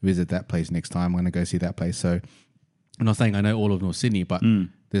visit that place next time. I'm going to go see that place. So I'm not saying I know all of North Sydney, but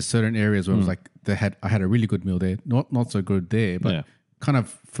there's certain areas where I was like, I had a really good meal there. Not so good there, but kind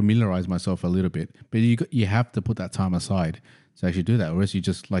of familiarize myself a little bit. But you have to put that time aside to actually do that. Or else you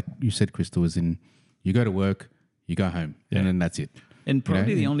just, like you said, Crystal, you go to work, you go home, and then that's it. And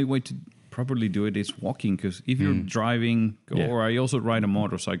probably the only way to properly do it is walking, because if you're driving, or I also ride a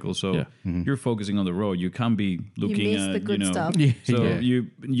motorcycle, so you're focusing on the road. You can't be looking miss at the good stuff. So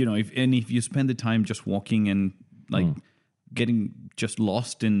if you spend the time just walking and like getting just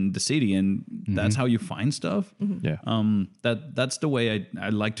lost in the city, and that's how you find stuff. That's the way I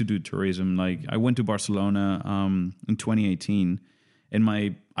like to do tourism. Like I went to Barcelona in 2018, and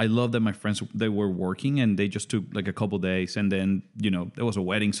I love that my friends, they were working and they just took like a couple days, and then there was a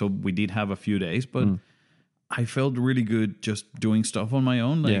wedding, so we did have a few days, but I felt really good just doing stuff on my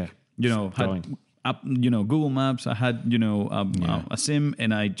own. Like had up Google Maps. I had a sim,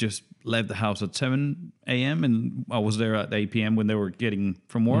 and I just left the house at 7 a.m. and I was there at 8 p.m. when they were getting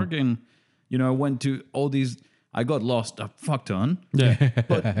from work, and I went to all these. I got lost a fuck ton. Yeah.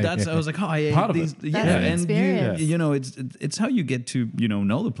 But I was like, I ate Part of these. it. That's an experience. It's how you get to,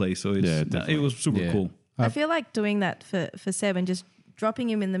 know the place. So it was super cool. I feel like doing that for Seb and just dropping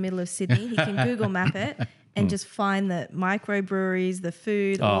him in the middle of Sydney. He can Google map it and just find the microbreweries, the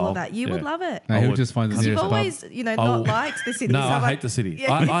food, all of that. You would love it. No, he'll just find the You've nearest pub. always, not liked the city. No, So I I'm hate like, the city.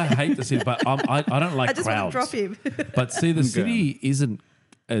 Yeah. I hate the city, but I don't like I just crowds. want to drop him. But see, the city isn't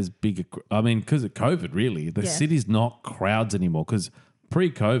as big. Because of COVID, really, the city's not crowds anymore. Because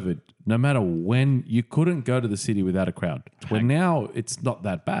pre-COVID, no matter when, you couldn't go to the city without a crowd. Where now it's not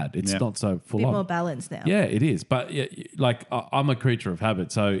that bad. It's not so full Bit on. more balanced now. Yeah, it is. But I'm a creature of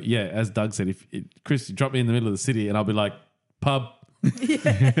habit. So as Doug said, if Chris, you drop me in the middle of the city, and I'll be like, pub,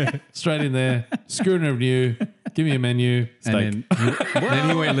 straight in there, Schooner Avenue, give me a menu, steak. And then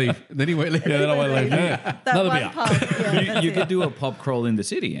he won't leave. Yeah, then I won't leave. Yeah. That Another one beer. pub. You could do a pub crawl in the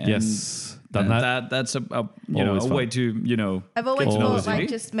city. And Yes. Done that. That's a Always way fun. to I've always get to know thought the city. like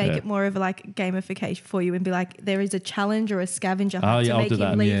just make it more of a like gamification for you and be like there is a challenge or a scavenger Oh, hunt yeah, to I'll make do him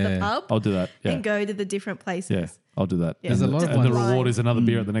that. leave Yeah. the pub I'll do that. Yeah. and go to the different places. Yeah, I'll do that. Yeah. There's a lot of And the ones. reward is another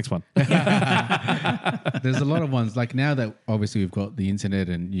beer at the next one. There's a lot of ones like now that obviously we've got the internet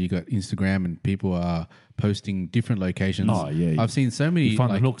and you got Instagram and people are posting different locations. Oh, yeah. I've seen so many You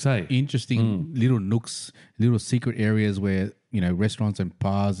find the nooks, eh? interesting little nooks, little secret areas where restaurants and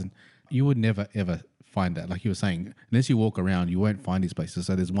bars, and you would never ever find that. Like you were saying, unless you walk around, you won't find these places.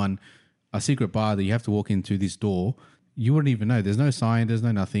 So there's a secret bar that you have to walk into this door. You wouldn't even know. There's no sign. There's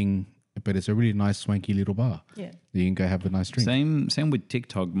no nothing. But it's a really nice, swanky little bar. Yeah. You can go have a nice drink. Same with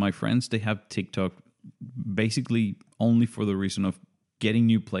TikTok. My friends, they have TikTok basically only for the reason of getting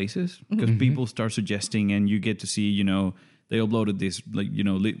new places, because people start suggesting, and you get to see, they uploaded this like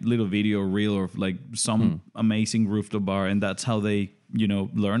little video reel of like some amazing rooftop bar, and that's how they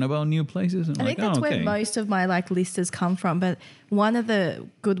learn about new places. And I think that's where most of my like listers come from. But one of the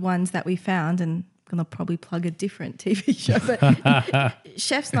good ones that we found, and I'm going to probably plug a different TV show, but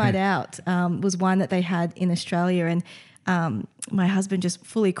Chef's Night Out was one that they had in Australia, and my husband just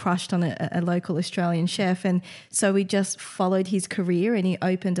fully crushed on a local Australian chef, and so we just followed his career, and he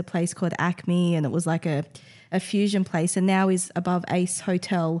opened a place called Acme, and it was like a fusion place, and now is above Ace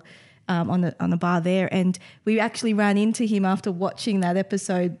Hotel on the bar there. And we actually ran into him after watching that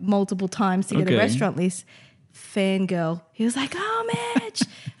episode multiple times to get a restaurant list. Fangirl. He was like, "Oh, Madge."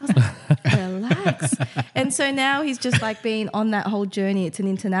 I was like, "Relax." And so now he's just like been on that whole journey. It's an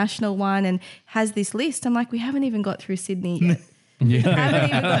international one and has this list. I'm like, we haven't even got through Sydney yet. We haven't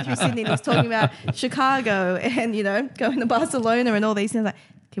even got through Sydney. He's talking about Chicago and, going to Barcelona and all these things. Like,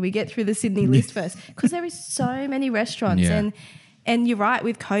 can we get through the Sydney list first? Because there is so many restaurants. Yeah. And you're right,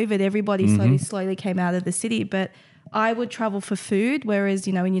 with COVID, everybody slowly came out of the city. But I would travel for food, whereas,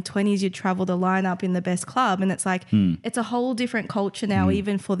 in your 20s, you'd travel to line up in the best club. And it's like, it's a whole different culture now,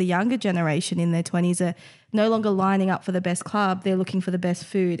 even for the younger generation in their 20s are no longer lining up for the best club. They're looking for the best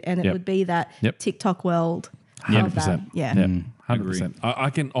food. And it would be that TikTok world. 100%. Yeah. 100%. I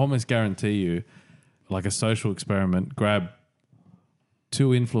can almost guarantee you, like a social experiment, grab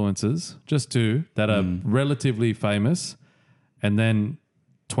 2 influencers, just 2 that are relatively famous, and then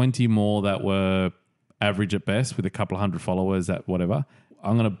 20 more that were average at best with a couple of hundred followers at whatever.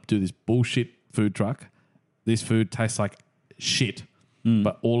 I'm going to do this bullshit food truck. This food tastes like shit,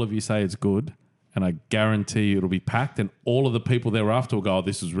 but all of you say it's good, and I guarantee you it'll be packed, and all of the people thereafter will go, oh,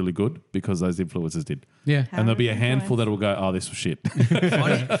 this is really good because those influencers did. Yeah. And there'll be a handful that will go, oh, this was shit.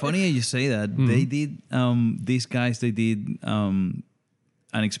 Funny you say that. They did, these guys, they did an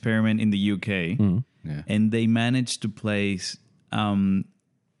experiment in the UK and they managed to place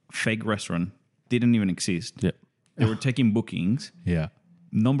fake restaurant. Didn't even exist. Yeah. They were taking bookings. Yeah.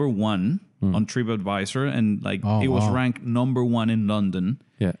 Number 1 on TripAdvisor, and it was ranked number 1 in London.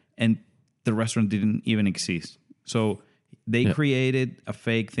 Yeah. And the restaurant didn't even exist. So they created a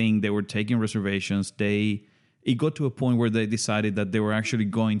fake thing. They were taking reservations. It got to a point where they decided that they were actually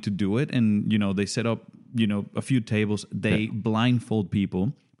going to do it, and they set up a few tables. They blindfold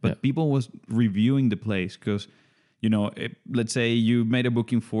people, but people was reviewing the place because let's say you made a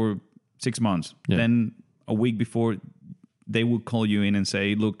booking for 6 months. Yeah. Then a week before, they would call you in and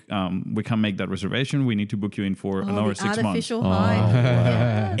say, look, we can't make that reservation. We need to book you in for another 6 months. Artificial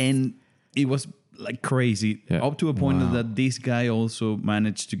hype. And it was like crazy up to a point that this guy also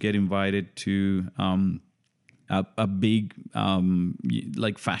managed to get invited to a big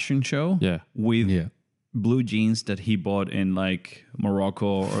like fashion show with blue jeans that he bought in like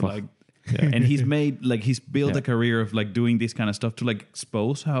Morocco or like and he's built a career of like doing this kind of stuff to like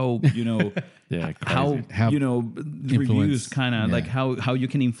expose how how reviews kind of like how you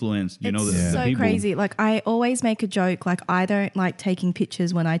can influence the so people. crazy. Like I always make a joke, like I don't like taking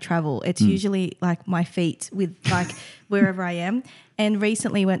pictures when I travel. It's usually like my feet with like wherever I am. And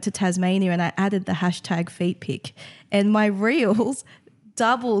recently went to Tasmania and I added the hashtag feet pic, and my reels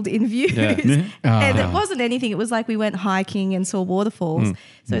doubled in views. And it wasn't anything. It was like we went hiking and saw waterfalls.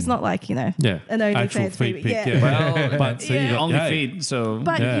 So it's not like, an OnlyFans feet pic. Yeah. Well, but so you got only feet. So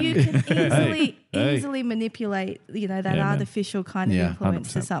But you can easily manipulate, that artificial kind of influence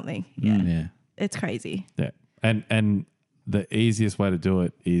 100%. to something. Yeah. It's crazy. Yeah. And the easiest way to do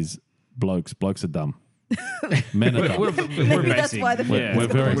it is blokes. Blokes are dumb. Men are dumb. we're Maybe that's basic. why the We're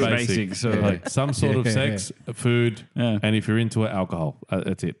very We're basic. basic, so like some sort of sex, food, and if you're into it, alcohol.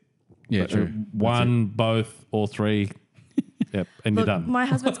 That's it. Yeah, true. One, both, or 3. Yep, and Look, you're done. my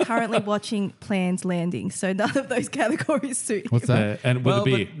husband's currently watching Planned Landing, so none of those categories suit him. What's that? And with a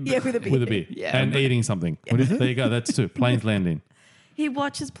beer. Yeah, with a beer. With a beer. Yeah, and eating something. What is it? There you go. That's 2. Planes landing. He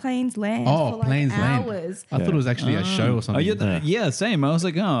watches planes land Oh, for like Planes Land. hours. I thought it was actually a show or something. Same. I was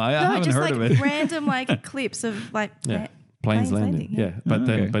like, I haven't just heard like of it. random like clips of like Planes landing. Yeah.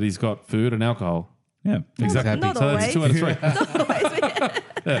 But he's got food and alcohol. Yeah. Exactly. Not so always. that's 2 out of 3. Not always.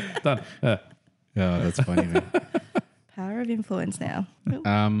 Yeah, done. Yeah. Yeah, that's funny, man. Power of influence now.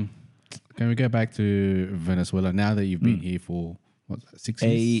 Can we go back to Venezuela now that you've been here for 6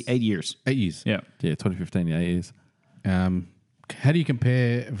 years? 8 years. 8 years. Yeah. Yeah, 2015, 8 years. How do you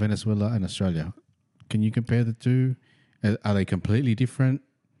compare Venezuela and Australia? Can you compare the two? Are they completely different?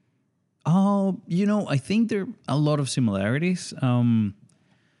 Oh, I think there are a lot of similarities.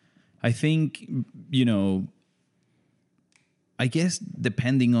 I think, I guess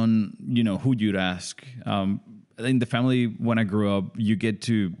depending on, who you'd ask. In the family, when I grew up, you get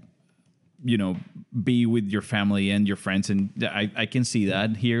to, be with your family and your friends. And I can see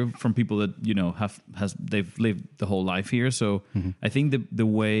that here from people that, they've lived the whole life here. So I think the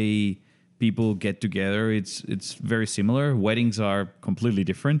way people get together, it's very similar. Weddings are completely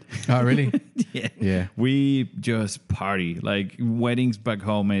different. Oh, really? Yeah. We just party. Like weddings back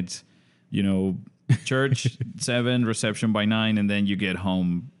home, it's, church 7, reception by 9, and then you get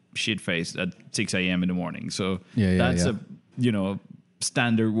home shit-faced at 6 a.m. in the morning. So that's a,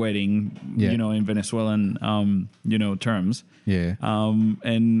 standard wedding, in Venezuelan, terms. Yeah.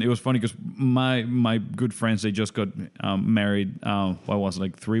 And it was funny because my good friends, they just got married,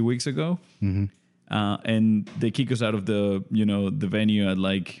 3 weeks ago? Mm-hmm. And they kick us out of the, the venue at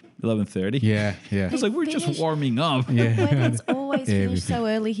like 11:30. Yeah. I was like, we're just warming up. Weddings always finish so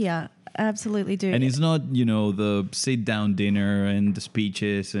early here. absolutely do. And it's not, the sit down dinner and the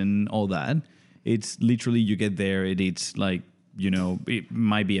speeches and all that. It's literally you get there and it's like, it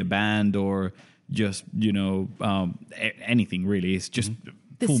might be a band or just, anything really. It's just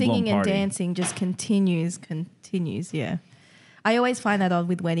the full-blown singing and party. dancing just continues. Yeah. I always find that odd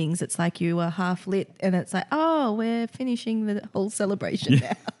with weddings. It's like you are half lit and it's like, oh, we're finishing the whole celebration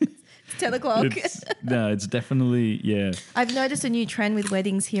now. It's 10 o'clock. It's definitely, yeah. I've noticed a new trend with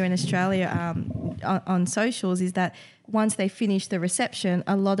weddings here in Australia on socials is that once they finish the reception,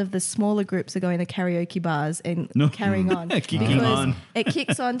 a lot of the smaller groups are going to karaoke bars and carrying on. Kicking on. It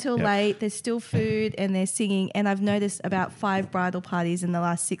kicks on till late. There's still food and they're singing. And I've noticed about 5 bridal parties in the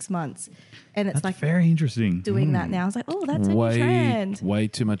last 6 months. And it's That's very interesting. doing that now. I was like, oh, that's a new trend. Way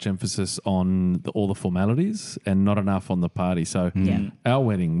too much emphasis on all the formalities and not enough on the party. So our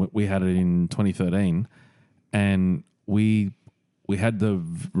wedding, we had it in 2013 and we had the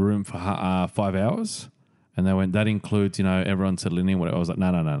room for 5 hours and they went, that includes, everyone settling in. I was like,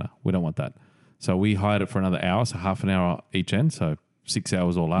 no, we don't want that. So we hired it for another hour, so half an hour each end, so 6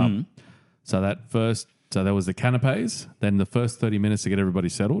 hours all up. So there was the canapes, then the first 30 minutes to get everybody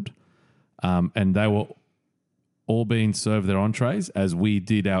settled. And they were all being served their entrees as we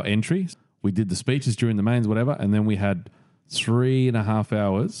did our entry. We did the speeches during the mains, whatever, and then we had 3.5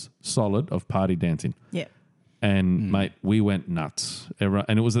 hours solid of party dancing. Yeah. And mate, we went nuts. Everyone,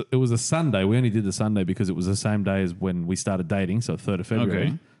 and it was a Sunday. We only did the Sunday because it was the same day as when we started dating, so 3rd of February.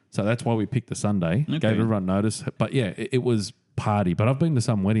 Okay. So that's why we picked the Sunday. Okay. Gave everyone notice. But yeah, it was party. But I've been to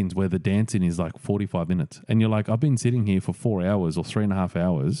some weddings where the dancing is like 45 minutes. And you're like, I've been sitting here for 4 hours or 3.5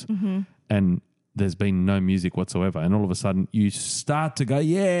 hours and there's been no music whatsoever. And all of a sudden you start to go,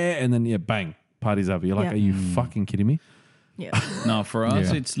 yeah, and then bang, party's over. You're like, are you fucking kidding me? Yeah. No, for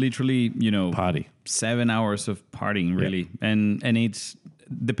us, it's literally, Party. 7 hours of partying, really. And it's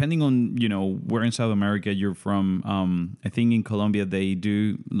depending on, where in South America you're from. I think in Colombia, they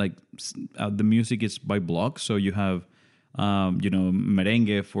do like the music is by blocks. So you have,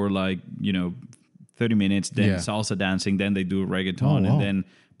 merengue for like, 30 minutes, then salsa dancing, then they do reggaeton. And then,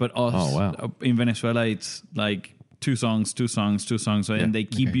 but us in Venezuela, it's like two songs, and they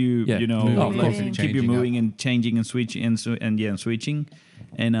keep you, Moving. keep you moving and changing and switching and switching,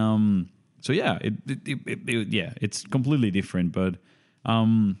 and it's completely different. But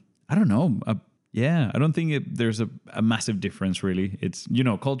I don't know, I don't think there's a massive difference really. It's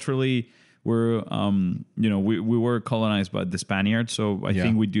culturally we're we were colonized by the Spaniards, so I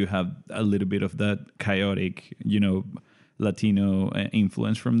think we do have a little bit of that chaotic Latino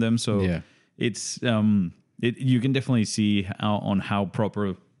influence from them. So it's you can definitely see how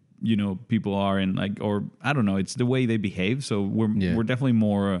proper people are, and or I don't know, it's the way they behave. So we're definitely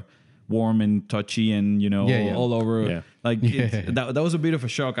more warm and touchy and all over. Yeah. That was a bit of a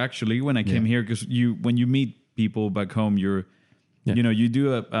shock actually when I came here, because when you meet people back home, you're you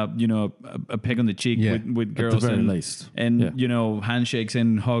do a peck on the cheek with girls at the very and least. And handshakes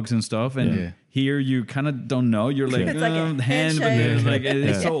and hugs and stuff, and here you kind of don't know. You're like, It's like a hand, but then handshake.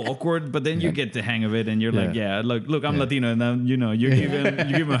 it's so awkward. But then you get the hang of it, and you're like, look, I'm Latino, and then you give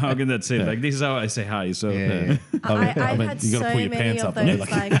him a hug, and that's it. Like, this is how I say hi. So I've had you so gotta pull your many pants of up and those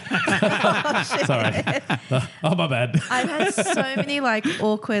they're sorry. Oh, my bad. I've had so many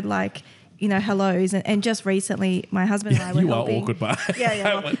awkward hellos, and just recently my husband and I were You helping. are awkward, but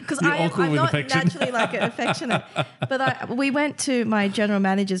because You're I'm awkward with not affection. naturally affectionate. But we went to my general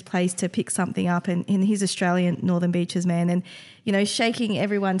manager's place to pick something up, and he's Australian, Northern Beaches man, and shaking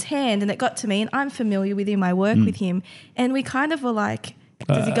everyone's hand, and it got to me, and I'm familiar with him, I work with him, and we kind of were like,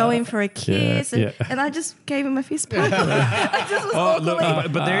 does he go in for a kiss? And I just gave him a fist bump. I just was awkwardly.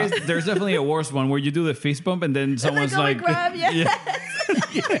 but there's definitely a worse one where you do the fist bump and then someone's and they like, go and grab,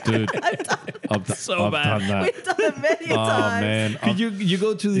 Dude, I've so bad. done that. We've done it many Oh, times. man. Could you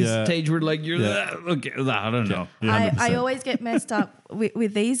go to this stage where you're okay? I don't know. I always get messed up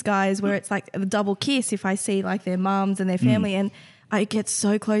with these guys where it's like a double kiss if I see their mums and their family, and I get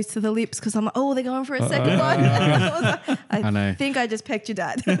so close to the lips because I'm like, oh, they're going for a second one. I know. think I just pecked your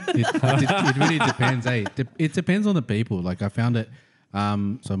dad. It really depends. It depends on the people. I found it.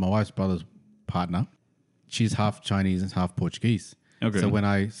 So my wife's brother's partner, she's half Chinese and half Portuguese. Okay. So when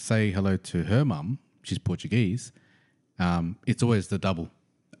I say hello to her mum, she's Portuguese. It's always the double.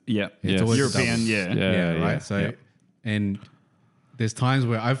 Yeah. It's always European, the double. yeah. Right. So, and there's times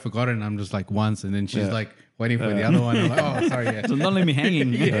where I've forgotten. I'm just once, and then she's waiting for the other one. I'm like, oh, sorry. Yeah. So don't leave me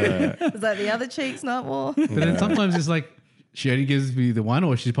hanging. Is that the other cheek's not warm? But then sometimes it's she only gives me the one,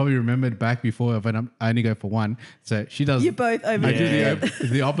 or she's probably remembered back before if I only go for one. So she does. You both over. I do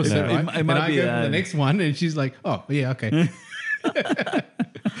the opposite, right? It might and I be go for the next one, and she's like, oh, yeah, okay.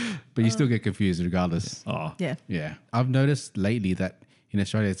 But but you still get confused regardless. Oh, Yeah. Yeah. I've noticed lately that in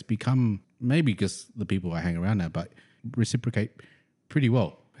Australia it's become, maybe because the people I hang around now, but reciprocate pretty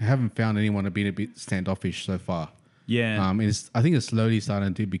well. I haven't found anyone being a bit standoffish so far. yeah. I think it's slowly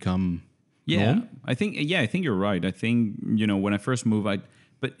starting to become Yeah, norm. I think you're right. I think when I first moved,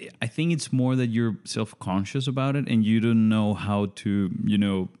 but I think it's more that you're self-conscious about it and you don't know how to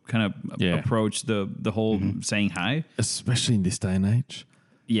kind of approach the whole saying hi. Especially in this day and age.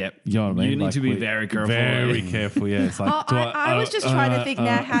 Yeah, You know what I mean? You need Like, to be very careful. Very careful, yeah. It's like, I was just trying to think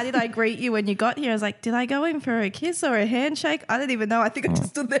now, how did I greet you when you got here? I was like, did I go in for a kiss or a handshake? I don't even know. I think I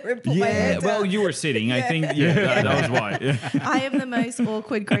just stood there and put my Yeah, hand well, down. you were sitting. I think that was why. Yeah. I am the most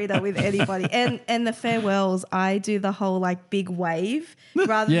awkward greeter with anybody. And the farewells, I do the whole like big wave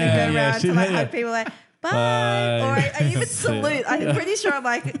rather Yeah, than go yeah, around to like yeah. hug people like, bye. Bye. Or I even salute. I'm pretty sure I'm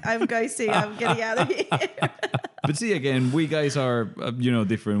like, I'm ghosting. I'm getting out of here. But see, again, we guys are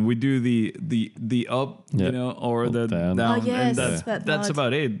different. We do the up, Yeah. or the Down. down. Oh, yes, and that that's nod.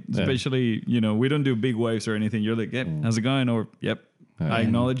 about it. Yeah. Especially, we don't do big waves or anything. You're like, yep, how's it going? Or, yep, I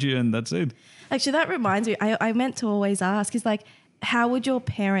acknowledge you, and that's it. Actually, that reminds me, I meant to always ask is like, how would your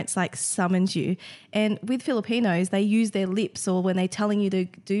parents like summons you? And with Filipinos, they use their lips, or when they're telling you to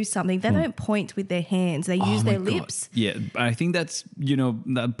do something, they don't point with their hands. They use their lips. Yeah, but I think that's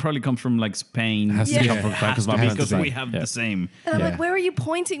that probably comes from like Spain. Has to come from Spain because my parents because do the we same. have Yeah. the same. And I'm Yeah. like, where are you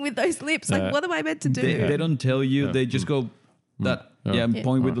pointing with those lips? Like, what am I meant to do? They don't tell you. They just go that. Yeah,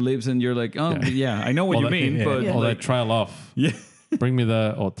 point with the lips, and you're like, oh yeah, I know what you mean, but Or they trail off. yeah, Bring me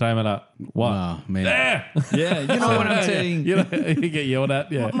or tráeme la. What? Oh, man. yeah, you know what I'm saying. You get yelled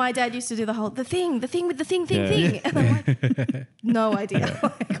at. Yeah. My dad used to do the whole the thing with the thing. Yeah. And I'm like, no idea.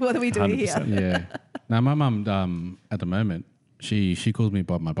 Like, what are we doing here? 100%. Yeah. Now, my mum, at the moment, she calls me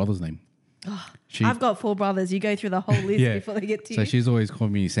by my brother's name. She, I've got 4 brothers. You go through the whole list Yeah. before they get to so you. she's always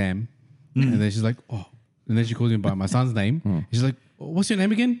calling me Sam. And then she's like, oh. And then she calls me by my son's name. She's like, what's your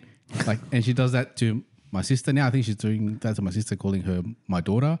name again? Like, and she does that to my sister now. I think she's doing that to my sister, calling her my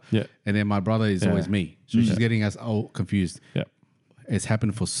daughter. Yeah. And then my brother is always me. So she's getting us all confused. Yeah. It's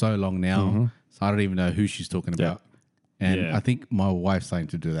happened for so long now. So I don't even know who she's talking about. And Yeah. I think my wife's starting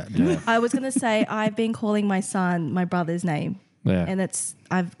to do that. Yeah. I was going to say I've been calling my son my brother's name. Yeah. And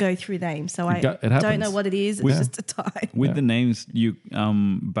I go through names. So I it don't happens. know what it is. It's just a time. With the names, you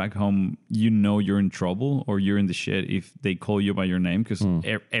back home, you're in trouble or you're in the shit if they call you by your name because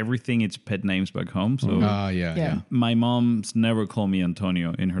everything it's pet names back home. So Yeah. my mom's never called me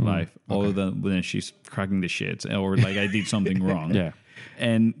Antonio in her life, other than when she's cracking the shit or like I did something wrong. Yeah.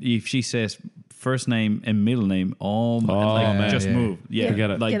 And if she says first name and middle name, man, just yeah. move. Yeah,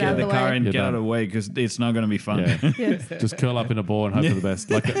 Forget it. like Get get out the of the car way. and You're get out done. of the way because it's not going to be fun. Yeah. Yes. Just curl up in a ball and hope for the best.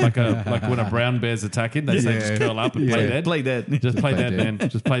 Like when a brown bear's attacking, they say just curl up and play dead. Play dead. Just play Play dead, dead. man.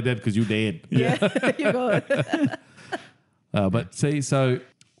 Just play dead because you're dead. Yeah. You're good. But see, so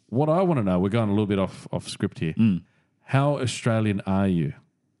what I want to know, we're going a little bit off script here. How Australian are you?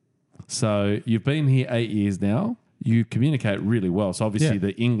 So you've been here 8 years now. You communicate really well. So obviously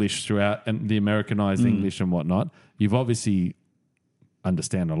the English throughout and the Americanized English and whatnot. You've obviously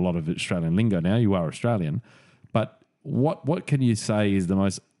understand a lot of Australian lingo now. You are Australian. But what can you say is the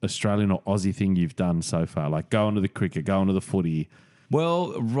most Australian or Aussie thing you've done so far? Like going to the cricket, going to the footy.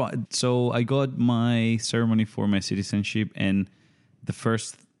 Well, right. So I got my ceremony for my citizenship, and the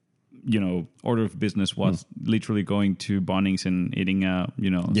first, order of business was literally going to Bunnings and eating,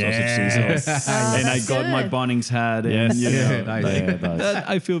 sausage sizzles. And I got my good. Bunnings hat. And, Yes. Yeah, nice. Yeah, nice. that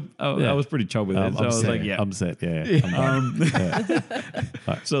I feel I was pretty chuffed with it. So I was set. like, yeah. I'm set. Yeah. I'm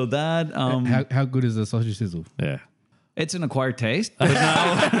done. So that How good is the sausage sizzle? Yeah. it's an acquired taste. But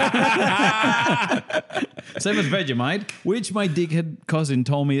now, same as Vegemite, which my dickhead cousin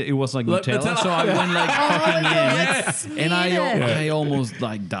told me it was like Nutella. So I went like fucking in, and I almost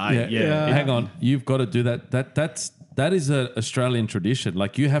like died. Yeah. Hang on. You've got to do that. That is an Australian tradition.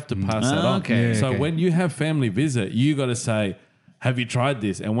 Like you have to pass that on. Okay. Yeah, So okay. when you have family visit, you got to say, "Have you tried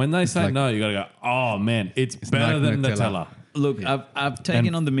this?" And when they say like- no, you got to go, "Oh man, it's better like than Nutella." Nutella." Look, I've taken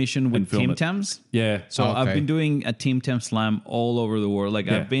And- on the mission with and film Tim it. Tams. Yeah. So Oh, I've okay. been doing a Team Tam Slam all over the world. Like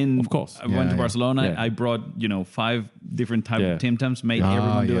Yeah, I've been, of course. I went to Yeah. Barcelona. Yeah. I brought 5 different type Yeah. of Team Tams, made Ah,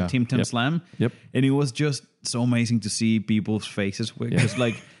 everyone do yeah. a Team Tam Yep. Slam. Yep. And it was just so amazing to see people's faces because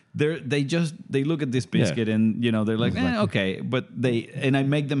like they look at this biscuit and they're like, okay, but I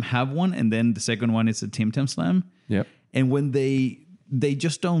make them have one, and then the second one is a Team Tam Slam. Yep. And when they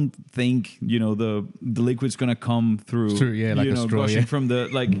just don't think the liquid's gonna come through. Through, yeah, like a straw, gushing yeah. from the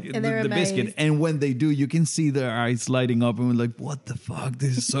they're the biscuit. amazed. And when they do, you can see their eyes lighting up, and we're like, "What the fuck?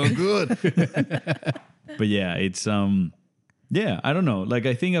 This is so good." But yeah, it's Yeah, I don't know. Like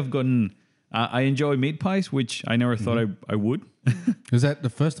I think I've gotten. I enjoy meat pies, which I never thought I would. Was that the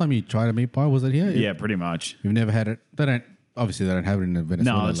first time you tried a meat pie? Was it here? Yeah, pretty much. You've never had it. They don't have it in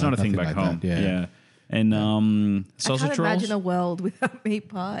Venezuela. No, it's not a thing nothing back like home. that. Yeah. And I sausage can't rolls. imagine a world without meat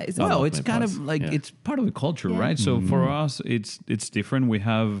pies. Well, it's meat kind pies. of like Yeah. it's part of the culture, Yeah. right? So for us, it's different. We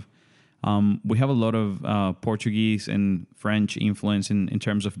have a lot of Portuguese and French influence in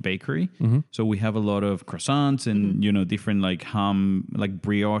terms of bakery. So we have a lot of croissants and different like ham, like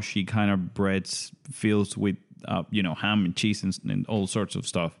brioche kind of breads filled with ham and cheese and all sorts of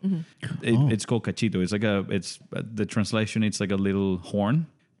stuff. It's called cachito. It's the translation. It's like a little horn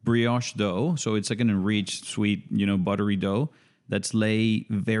brioche dough. So it's like an enriched, sweet, buttery dough that's laid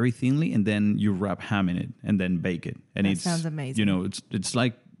very thinly, and then you wrap ham in it and then bake it. And That sounds amazing. It's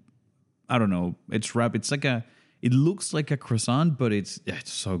like, I don't know. It's wrapped. It's like it looks like a croissant, but it's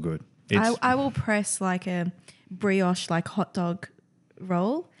so good. I will press like a brioche, like hot dog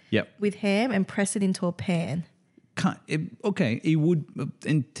roll Yep. with ham and press it into a pan. It would,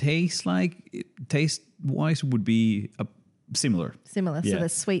 and taste wise would be similar. Similar. Yeah. So the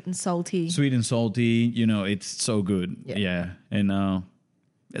sweet and salty. Sweet and salty, it's so good. Yeah. And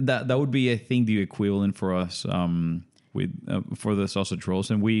that would be, I think, the equivalent for us for the sausage rolls.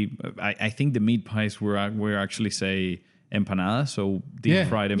 And I think the meat pies were actually say empanadas, so deep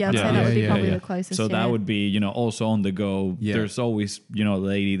fried empanadas. Yeah, I'd say that would be probably yeah. the closest. So that would be, also on the go. Yeah. There's always, a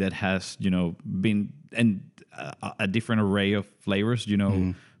lady that has, been and a different array of flavors,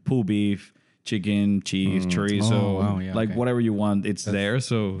 pulled beef, chicken, cheese, chorizo, Oh, wow, yeah, okay. whatever you want, it's there.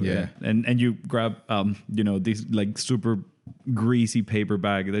 So yeah. and you grab this like super greasy paper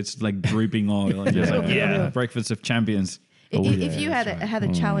bag that's like dripping oil and just like breakfast of champions. If you had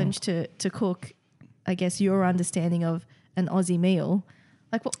a challenge to cook, I guess your understanding of an Aussie meal,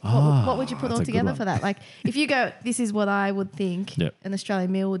 like what would you put all that's a good together one. for that? Like if you go, this is what I would think Yep. an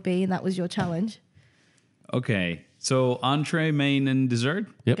Australian meal would be, and that was your challenge. Okay, so entree, main, and dessert.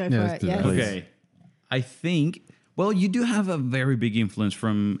 Yep. Go Yeah, for let's it. do Yeah. that. Okay. I think, well, you do have a very big influence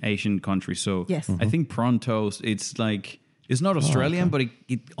from Asian countries. So Yes. I think prawn toast, it's like, it's not Australian, but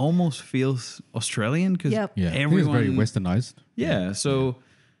it almost feels Australian because Yep. Yeah. everyone. I think it's very westernized. Yeah. So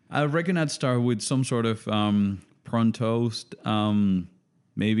I reckon I'd start with some sort of prawn toast.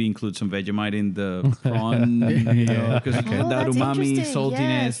 Maybe include some Vegemite in the prawn, because Oh, that that's umami interesting. saltiness,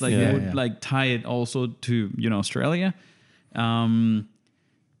 Yes. like Yeah, it would yeah. like tie it also to Australia.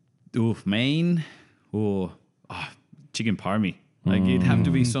 Maine, chicken parmy. Like it'd have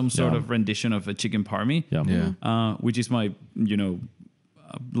to be some sort of rendition of a chicken parmy. Yum. Yeah. Which is my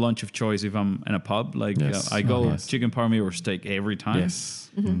lunch of choice if I'm in a pub. Like Yes. I go Nice. chicken parmy or steak every time. Yes.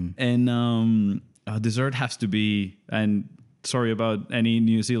 And dessert has to be, and sorry about any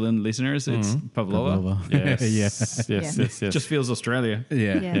New Zealand listeners, it's pavlova. Pavlova. Yes. Yeah. Yes. Just feels Australia.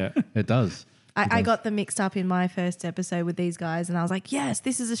 Yeah. Yeah. It does. I got them mixed up in my first episode with these guys, and I was like, yes,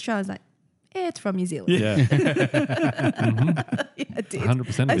 this is Australia. I was like, it's from New Zealand. Yeah. Yeah, I did.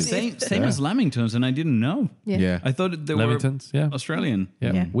 100% I it is. did. Same as Lamingtons, and I didn't know. Yeah. Yeah. I thought they Lamingtons, were yeah. Australian.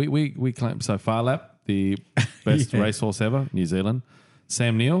 Yeah. Yeah. We claim so Farlap, the best racehorse ever, New Zealand.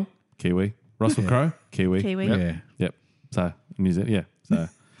 Sam Neill, Kiwi. Russell Crowe, Kiwi. Kiwi. Yeah. Yep. So New Zealand, yeah. So,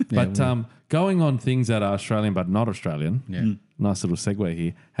 but going on things that are Australian but not Australian. Yeah. Nice little segue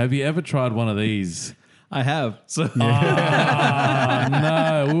here. Have you ever tried one of these? I have. So No,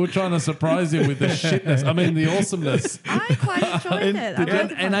 we were trying to surprise you with the shitness. I mean, the awesomeness. I quite enjoyed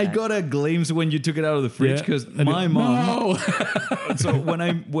it. and I got a glimpse when you took it out of the fridge Yeah. because And my you- mom. No. So when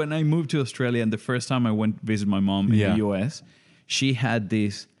I moved to Australia and the first time I went to visit my mom in Yeah. the US, she had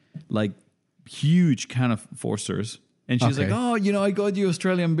this like huge can of Forsters, and she's Okay. like, "Oh, I got you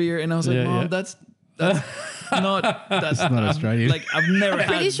Australian beer," and I was like, Yeah, "Mom, yeah. that's not Australian. Like I've never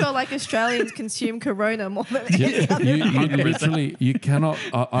Pretty had." sure like Australians consume Corona more than Yeah, any other. you literally, you cannot.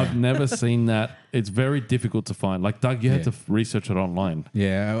 I've never seen that. It's very difficult to find. Like Doug, you had to research it online.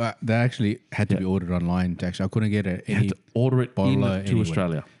 Yeah. They actually had to be ordered online. I couldn't get it. You had to order it bottle into anywhere.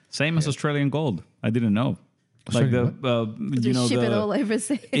 Australia. Same as Australian Gold. I didn't know. Like Australian Just ship it all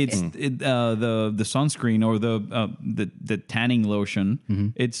overseas. It's the sunscreen or the tanning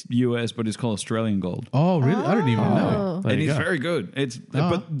lotion. It's US, but it's called Australian Gold. Oh, really? I didn't even know. There And you it's go. very good.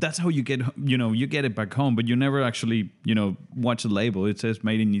 But that's how you get you get it back home, but you never actually watch the label. It says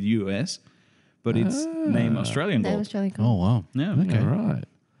made in the US, but it's named Australian That Gold. was Australian Oh, wow. Yeah. Okay. All right.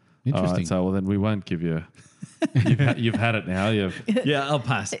 Interesting. All right, so well then we won't give you. You've had it now. You've Yeah, I'll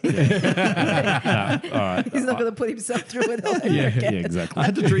pass. all right. He's not going to put himself through it all over Yeah, again. exactly. I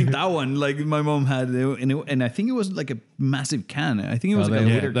had to drink that one like my mom had, and I think it was like a massive can. I think it was like a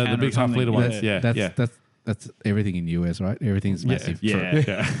yeah, liter the can big or something. half-liter ones. Yeah, That's yeah. that's that's everything in US, right? Everything's massive.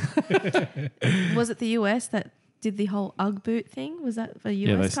 Yeah. Was it the US that did the whole Ugg boot thing? Was that the US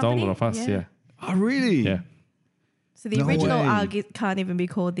Yeah, they stole company? it off us. Yeah. Oh, really? Yeah. So the No original way. Ugg it can't even be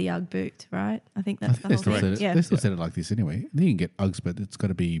called the Ugg boot, right? I think I that's think the they whole still, thing. said it, Yeah. they still said it like this anyway. You can get Uggs, but it's got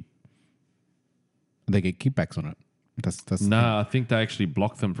to be. They get kickbacks on it. That's the No, thing. I think they actually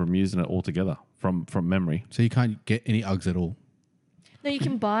blocked them from using it altogether from memory. So you can't get any Uggs at all. No, you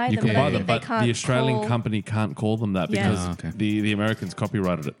can buy You them. can but buy I them, think they but can't the Australian call, company can't call them that Yeah. because okay. the Americans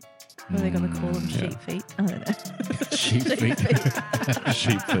copyrighted it. What are they going to call them? Sheep feet? I don't know. Sheep feet.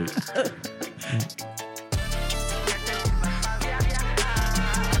 Sheep feet.